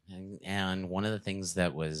code, and one of the things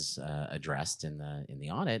that was addressed in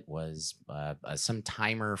the audit was some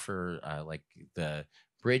timer for like the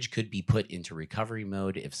bridge could be put into recovery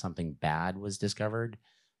mode if something bad was discovered,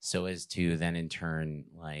 so as to then in turn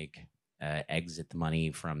like exit the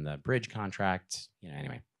money from the bridge contract.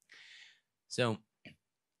 Anyway, so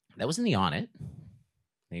that was in the audit.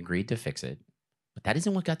 They agreed to fix it, but that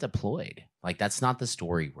isn't what got deployed. Like, that's not the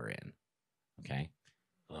story we're in. Okay.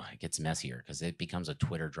 It gets messier because it becomes a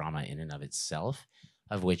Twitter drama in and of itself,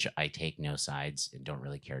 of which I take no sides and don't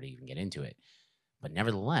really care to even get into it. But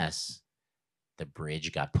nevertheless, the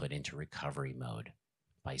bridge got put into recovery mode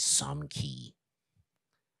by some key.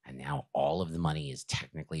 And now all of the money is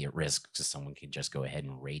technically at risk, so someone can just go ahead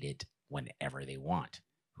and raid it whenever they want,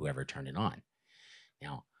 whoever turned it on.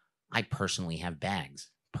 Now, I personally have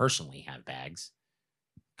bags.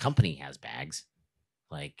 Company has bags.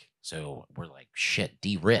 Like, so we're like, shit,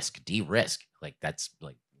 de-risk. Like, that's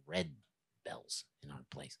like red bells in our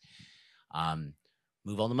place.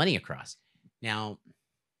 Move all the money across. Now,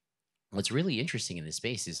 what's really interesting in this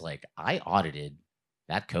space is like, I audited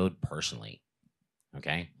that code personally.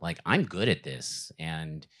 Okay. Like, I'm good at this.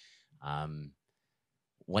 And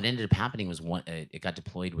what ended up happening was it got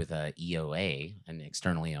deployed with a EOA, an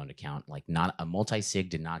externally owned account. Like, not a multi-sig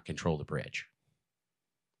did not control the bridge.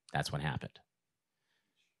 That's what happened.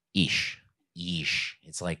 Yeesh.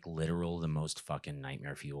 It's like literal the most fucking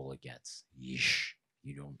nightmare fuel it gets. Yeesh.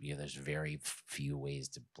 There's very few ways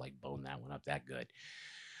to like bone that one up that good.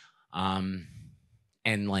 And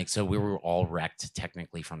like, so we were all wrecked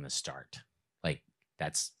technically from the start. Like,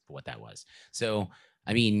 that's what that was. So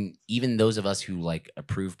I mean, even those of us who like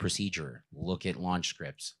approve procedure, look at launch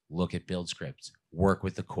scripts, look at build scripts, work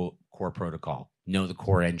with the core protocol, know the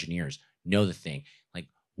core engineers, know the thing. Like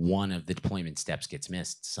one of the deployment steps gets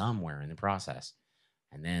missed somewhere in the process,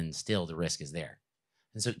 and then still the risk is there.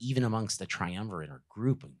 And so even amongst the triumvirate or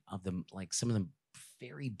group of them, like some of the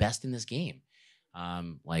very best in this game,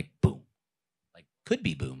 like boom, like could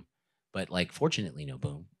be boom, but like fortunately no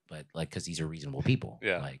boom, but like because these are reasonable people.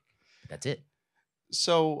 Yeah. Like that's it.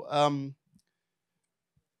 So,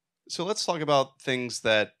 so let's talk about things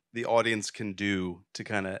that the audience can do to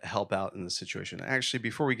kind of help out in this situation. Actually,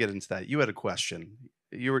 before we get into that, you had a question.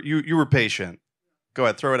 You were patient. Go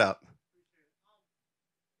ahead, throw it out.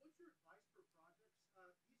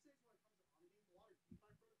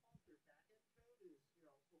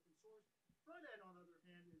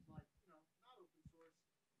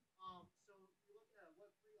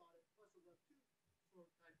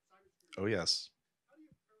 Oh yes.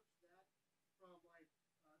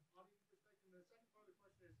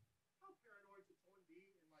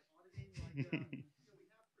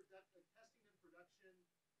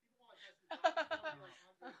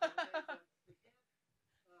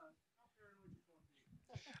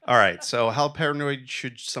 All right. So, how paranoid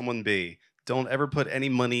should someone be? Don't ever put any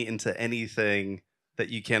money into anything that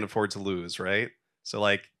you can't afford to lose, right? So,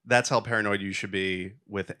 like, that's how paranoid you should be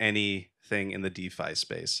with anything in the DeFi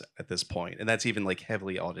space at this point. And that's even like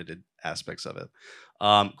heavily audited aspects of it.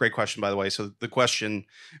 Great question, by the way. So, the question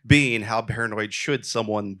being, how paranoid should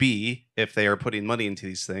someone be if they are putting money into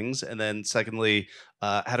these things? And then, secondly,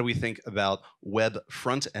 how do we think about web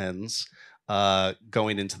front ends?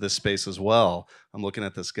 Going into this space as well. I'm looking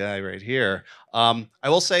at this guy right here. I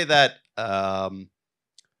will say that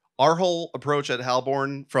our whole approach at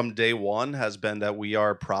Halborn from day one has been that we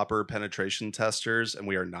are proper penetration testers and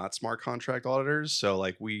we are not smart contract auditors. So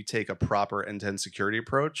like we take a proper end-to-end security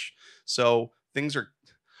approach. So things are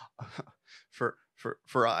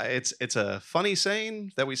it's a funny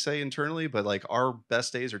saying that we say internally, but like our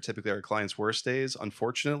best days are typically our clients' worst days,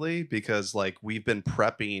 unfortunately, because like we've been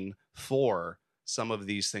prepping for some of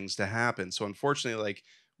these things to happen. So unfortunately, like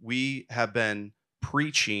we have been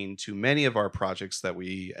preaching to many of our projects that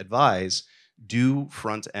we advise, do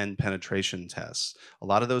front end penetration tests. A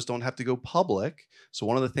lot of those don't have to go public. So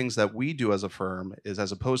one of the things that we do as a firm is,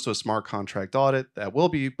 as opposed to a smart contract audit that will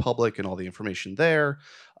be public and all the information there,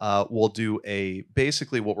 we'll do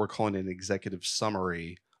basically what we're calling an executive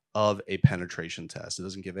summary of a penetration test. It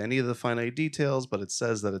doesn't give any of the finite details, but it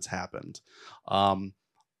says that it's happened.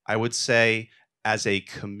 I would say, as a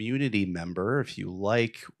community member, if you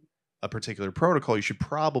like a particular protocol, you should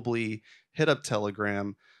probably hit up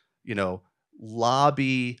Telegram,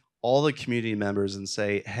 lobby all the community members and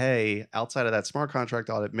say, hey, outside of that smart contract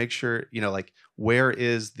audit, make sure, like, where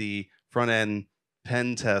is the front end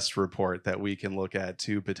pen test report that we can look at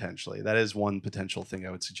too, potentially? That is one potential thing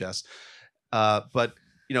I would suggest. But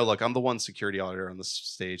look, I'm the one security auditor on this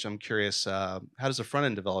stage. I'm curious, how does a front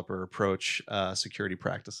end developer approach security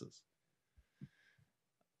practices?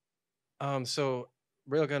 So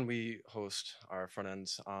Railgun, we host our front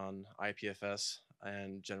ends on IPFS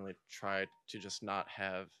and generally try to just not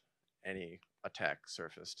have any attack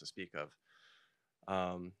surface to speak of.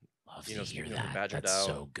 Love to hear that. That's DAO,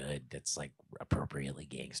 so good. That's like appropriately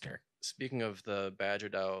gangster. Speaking of the Badger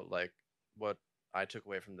DAO, like what I took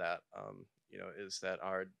away from that, is that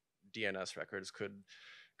our DNS records could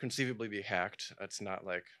conceivably be hacked. It's not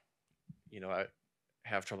like, I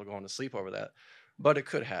have trouble going to sleep over that. But it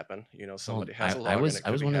could happen. Somebody has a login.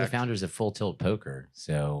 I was one of the founders of Full Tilt Poker,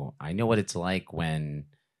 so I know what it's like when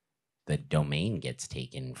the domain gets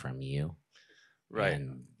taken from you. Right.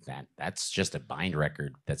 And that's just a bind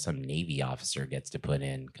record that some Navy officer gets to put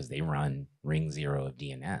in because they run ring 0 of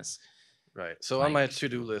DNS. Right. So on my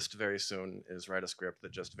to-do list very soon is write a script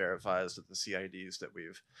that just verifies that the CIDs that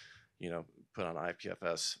we've, put on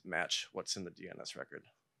IPFS match what's in the DNS record.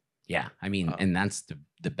 Yeah, I mean, and that's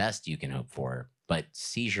the best you can hope for. But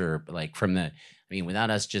seizure, like without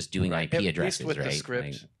us just doing IP addresses, with right? The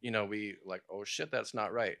script, we like, oh shit, that's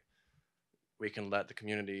not right. We can let the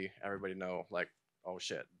community, everybody know, like, oh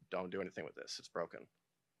shit, don't do anything with this. It's broken.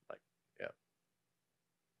 Like, yeah.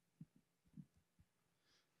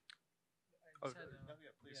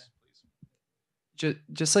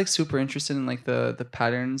 Just like super interested in like the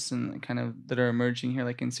patterns and kind of that are emerging here,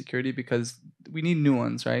 like in security, because we need new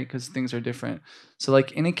ones, right? Because things are different. So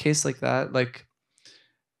like in a case like that, like,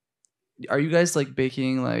 are you guys like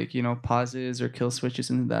baking like pauses or kill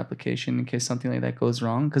switches into the application in case something like that goes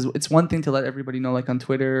wrong? Because it's one thing to let everybody know like on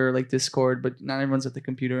Twitter or like Discord, but not everyone's at the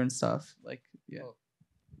computer and stuff. Like, yeah.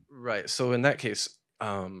 Right. So in that case,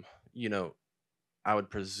 I would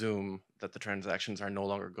presume that the transactions are no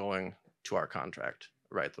longer going to our contract,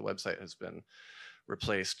 right? The website has been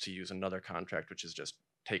replaced to use another contract, which is just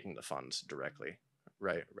taking the funds directly,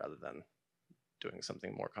 right? Rather than doing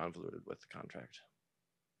something more convoluted with the contract.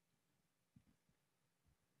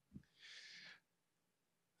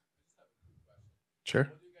 Sure.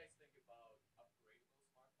 What do you guys think about upgradable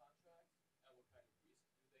smart contracts and what kind of risk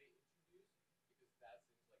do they introduce? Because that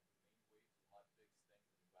seems like the main way to hotfix things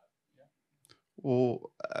in the web. Yeah.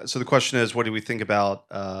 Well, so the question is, what do we think about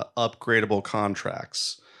upgradable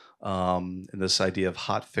contracts and this idea of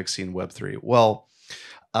hot fixing Web3? Well,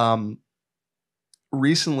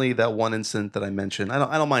 recently, that one incident that I mentioned,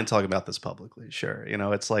 I don't mind talking about this publicly. Sure,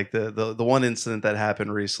 it's like the one incident that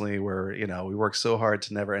happened recently where we worked so hard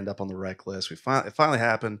to never end up on the rec list. It finally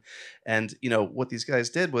happened, and what these guys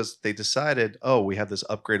did was they decided, oh, we have this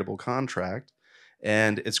upgradable contract,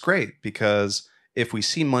 and it's great because if we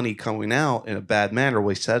see money coming out in a bad manner,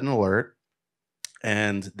 we set an alert,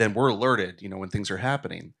 and then we're alerted, when things are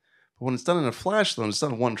happening. But when it's done in a flash loan, it's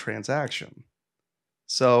done in one transaction.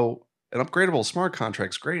 So an upgradable smart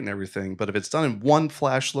contract's great and everything, but if it's done in one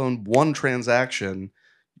flash loan, one transaction,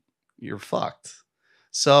 you're fucked.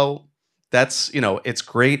 So that's, it's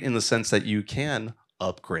great in the sense that you can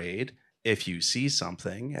upgrade if you see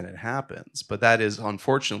something and it happens. But that is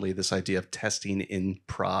unfortunately this idea of testing in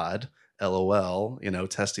prod, LOL,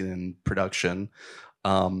 testing in production.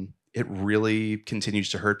 It really continues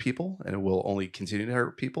to hurt people and it will only continue to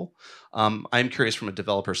hurt people. I'm curious from a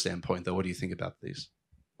developer standpoint, though, what do you think about these?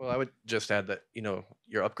 Well, I would just add that,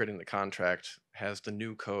 you're upgrading the contract. Has the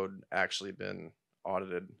new code actually been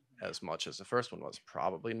audited as much as the first one was?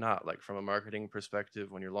 Probably not. Like from a marketing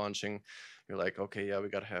perspective, when you're launching, you're like, okay, yeah, we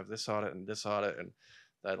got to have this audit, and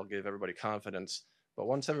that'll give everybody confidence. But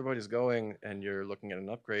once everybody's going and you're looking at an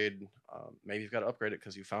upgrade, maybe you've got to upgrade it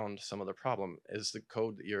because you found some other problem. Is the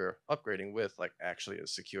code that you're upgrading with like actually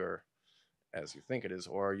as secure as you think it is,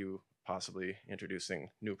 or are you possibly introducing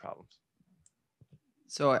new problems?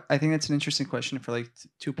 So I think that's an interesting question for like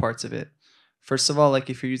two parts of it. First of all, like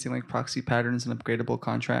if you're using like proxy patterns and upgradable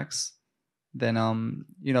contracts, then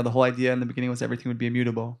the whole idea in the beginning was everything would be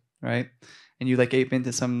immutable, right? And you like ape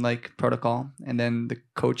into some like protocol, and then the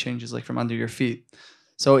code changes like from under your feet.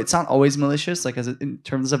 So it's not always malicious, like in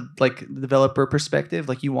terms of like the developer perspective,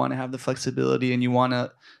 like you want to have the flexibility and you want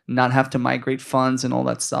to not have to migrate funds and all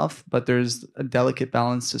that stuff, but there's a delicate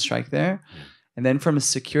balance to strike there. Yeah. And then from a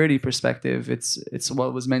security perspective, it's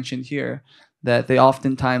what was mentioned here, that they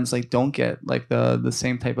oftentimes like don't get like the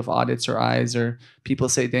same type of audits or eyes, or people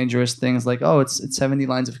say dangerous things like, oh, it's 70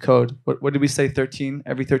 lines of code. What did we say? 13?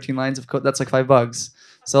 Every 13 lines of code, that's like 5 bugs.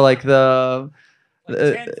 So like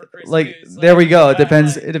like there we go. It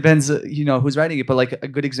depends. It depends. Who's writing it. But like a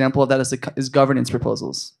good example of that is governance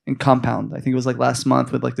proposals in Compound. I think it was like last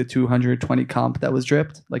month with like the 220 comp that was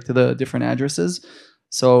dripped like to the different addresses.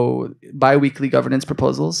 So bi-weekly governance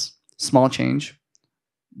proposals, small change.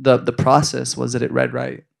 The process was that it read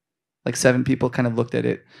right. Like 7 people kind of looked at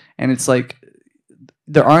it, and it's like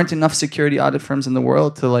there aren't enough security audit firms in the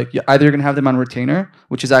world to like either you're gonna have them on retainer,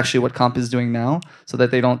 which is actually what Comp is doing now, so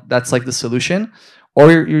that they don't. That's like the solution,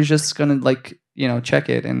 or you're just gonna like check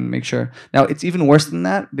it and make sure. Now it's even worse than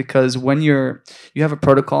that, because when you have a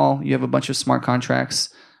protocol, you have a bunch of smart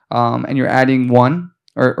contracts, and you're adding one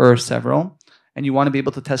or several, and you want to be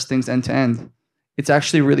able to test things end to end. It's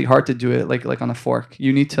actually really hard to do it like on a fork.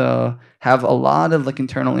 You need to have a lot of like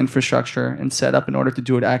internal infrastructure and setup in order to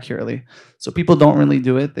do it accurately. So people don't really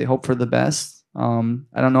do it. They hope for the best. I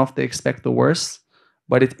don't know if they expect the worst,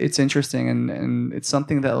 but it's interesting, and it's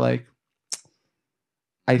something that like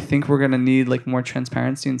I think we're gonna need like more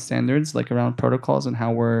transparency and standards like around protocols and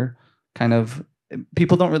how we're kind of,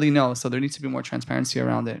 people don't really know, so there needs to be more transparency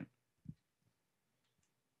around it.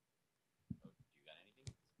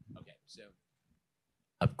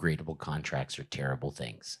 Upgradable contracts are terrible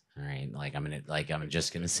things. All right. I'm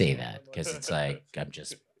just gonna say that because it's like I'm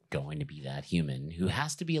just going to be that human who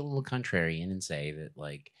has to be a little contrarian and say that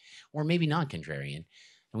like, or maybe not contrarian.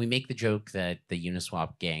 And we make the joke that the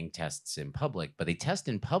Uniswap gang tests in public, but they test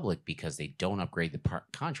in public because they don't upgrade the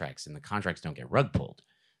contracts, and the contracts don't get rug pulled.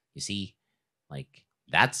 You see, like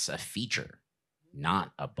that's a feature,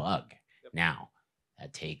 not a bug. Yep. Now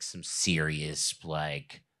that takes some serious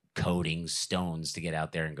like coding stones to get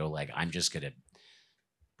out there and go like, I'm just gonna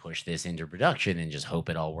push this into production and just hope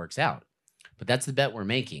it all works out. But that's the bet we're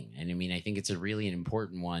making. And I mean, I think it's a really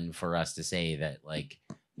important one for us to say that like,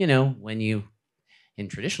 when you in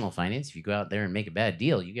traditional finance, if you go out there and make a bad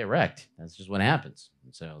deal, you get wrecked. That's just what happens.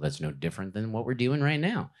 And so that's no different than what we're doing right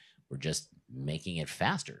now. We're just making it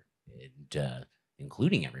faster, and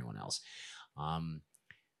including everyone else.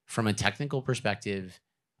 From a technical perspective,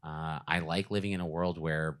 I like living in a world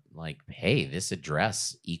where, like, hey, this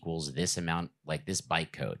address equals this amount, like this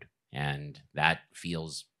byte code, and that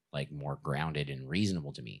feels like more grounded and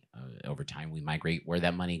reasonable to me. Over time, we migrate where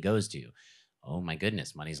that money goes to. Oh my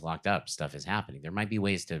goodness, money's locked up, stuff is happening. There might be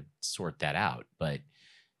ways to sort that out, but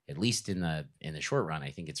at least in the short run, I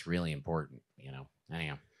think it's really important.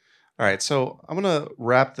 Anyhow. All right, so I'm gonna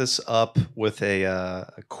wrap this up with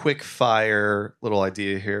a quick fire little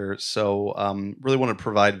idea here. So, really want to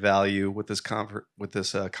provide value with this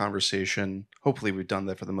conversation. Hopefully, we've done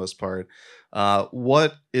that for the most part.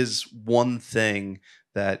 What is one thing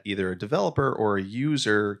that either a developer or a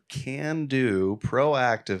user can do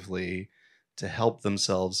proactively to help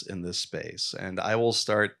themselves in this space? And I will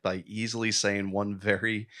start by easily saying one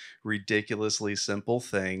very ridiculously simple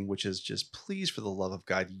thing, which is just, please, for the love of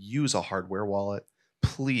God, use a hardware wallet.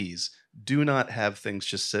 Please do not have things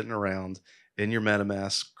just sitting around in your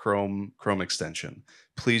MetaMask Chrome extension.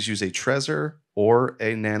 Please use a Trezor or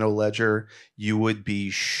a Nano Ledger. You would be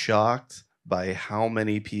shocked by how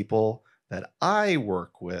many people that I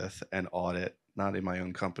work with and audit, not in my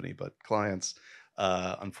own company, but clients.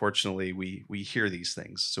 Unfortunately, we hear these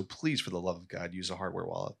things. So please, for the love of God, use a hardware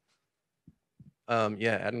wallet.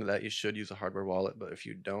 Yeah, adding to that, you should use a hardware wallet, but if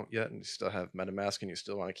you don't yet and you still have MetaMask and you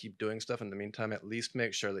still want to keep doing stuff in the meantime, at least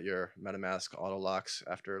make sure that your MetaMask auto locks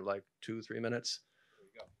after like 2-3 minutes.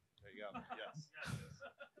 There you go. Yes.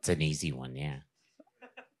 It's an easy one, yeah.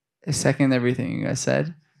 I second everything you guys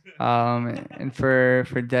said. And for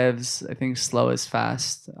devs, I think slow is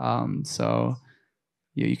fast. So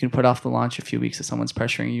you can put off the launch a few weeks if someone's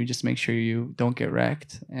pressuring you. Just make sure you don't get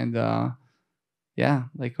wrecked. And work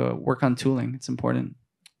on tooling. It's important.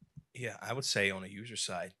 Yeah, I would say on a user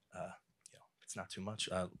side, it's not too much.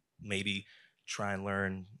 Maybe try and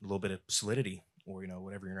learn a little bit of Solidity or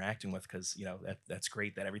whatever you're interacting with, because that's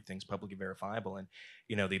great that everything's publicly verifiable, and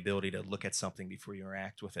the ability to look at something before you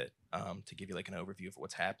interact with it to give you like an overview of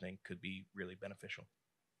what's happening could be really beneficial.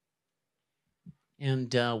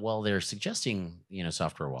 And while they're suggesting,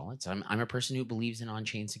 software wallets, I'm a person who believes in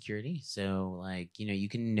on-chain security. So, you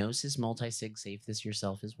can Gnosis multi-sig safe this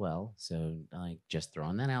yourself as well. So, just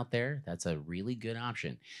throwing that out there, that's a really good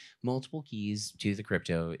option. Multiple keys to the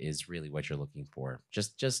crypto is really what you're looking for.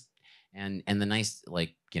 And the nice,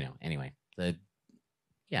 anyway, I'm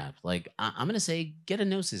gonna say get a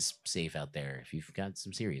Gnosis safe out there if you've got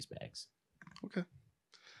some serious bags. Okay.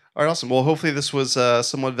 All right, awesome. Well, hopefully this was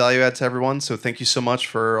somewhat value add to everyone. So thank you so much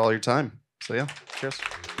for all your time. So yeah, cheers.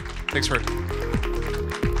 Thanks for